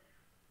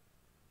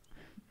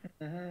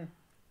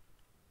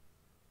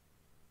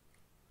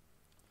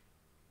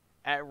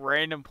 At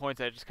random points,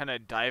 I just kind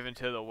of dive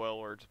into the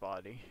Willoward's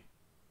body.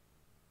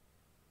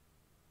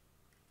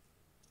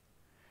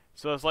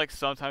 So it's like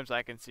sometimes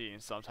I can see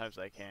and sometimes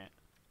I can't.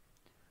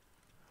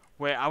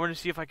 Wait, I want to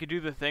see if I could do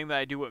the thing that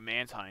I do with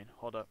Mantine.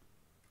 Hold up.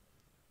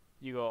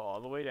 You go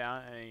all the way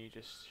down and you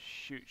just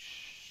shoot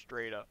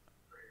straight up.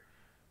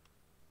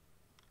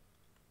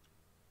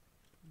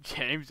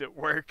 James, it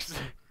works.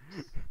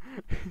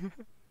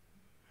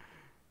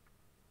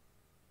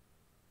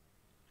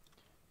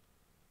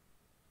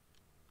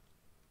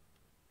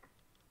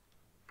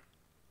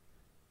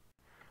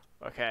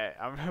 Okay,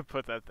 I'm gonna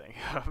put that thing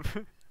up.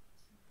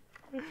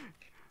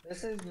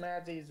 This is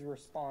Madsy's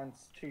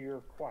response to your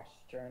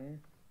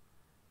question.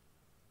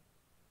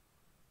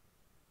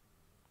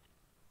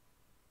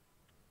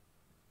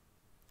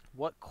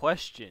 What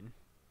question?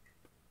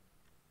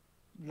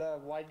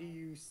 Why do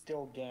you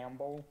still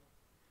gamble?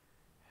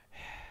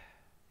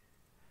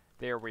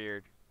 They're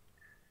weird.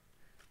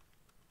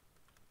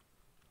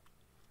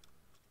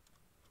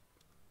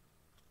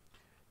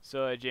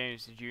 So,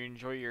 James, did you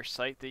enjoy your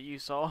sight that you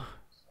saw?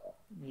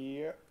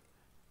 Yeah.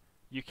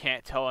 You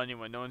can't tell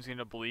anyone. No one's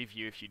gonna believe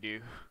you if you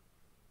do.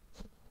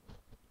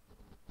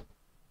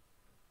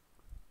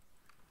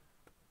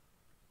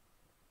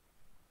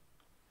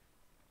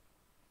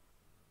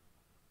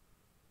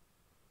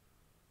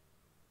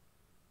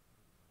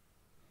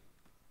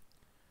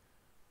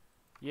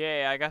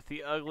 Yay, I got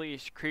the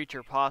ugliest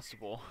creature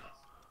possible.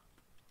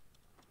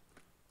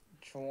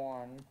 Which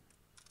one?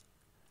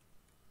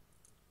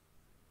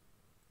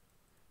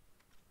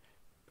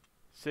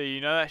 So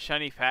you know that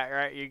shiny fat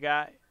rat you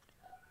got?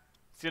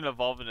 It's gonna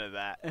evolve into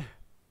that.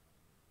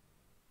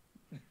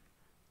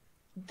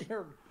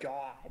 Dear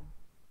God.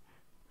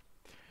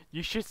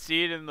 You should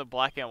see it in the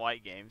black and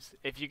white games.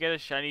 If you get a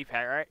shiny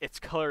fat rat, its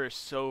color is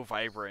so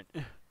vibrant.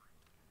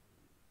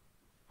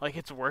 Like,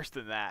 it's worse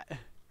than that.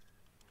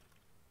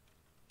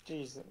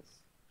 Jesus.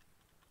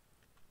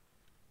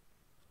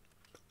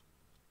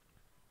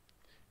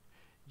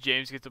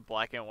 James gets a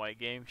black and white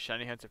game.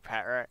 Shiny hunts a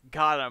pat rat.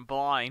 God, I'm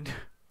blind.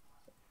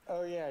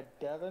 Oh yeah,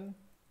 Devin.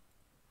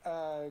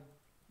 Uh,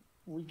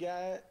 we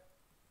got.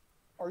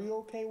 Are you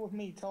okay with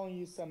me telling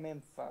you some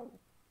info?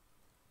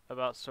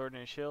 About Sword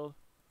and Shield?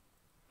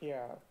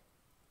 Yeah.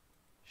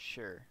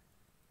 Sure.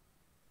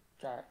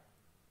 Okay.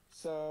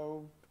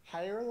 So,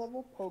 higher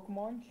level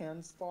Pokemon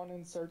can spawn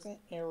in certain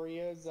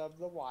areas of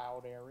the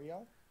wild area.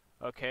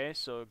 Okay,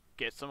 so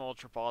get some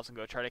Ultra Balls and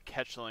go try to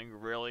catch something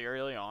really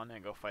early on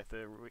and go fight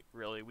the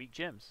really weak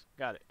gyms.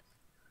 Got it.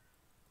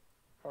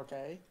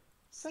 Okay.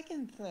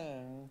 Second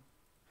thing,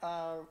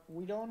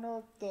 we don't know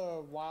if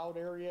the wild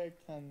area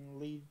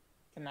can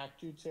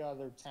connect you to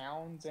other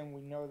towns, and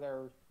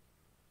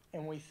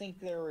we think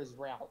there is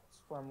routes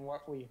from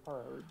what we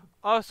heard.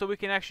 Oh, so we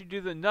can actually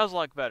do the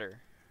Nuzlocke better.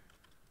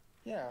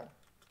 Yeah.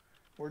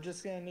 We're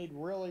just gonna need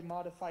really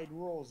modified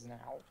rules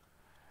now.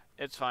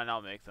 It's fine,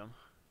 I'll make them.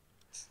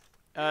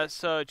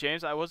 So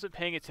James, I wasn't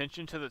paying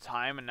attention to the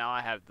time, and now I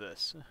have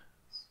this.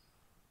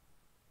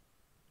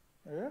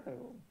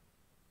 Oh.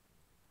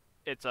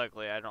 It's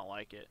ugly. I don't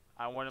like it.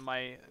 I wanted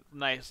my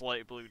nice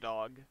light blue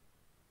dog.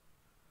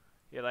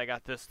 Yet I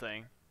got this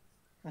thing.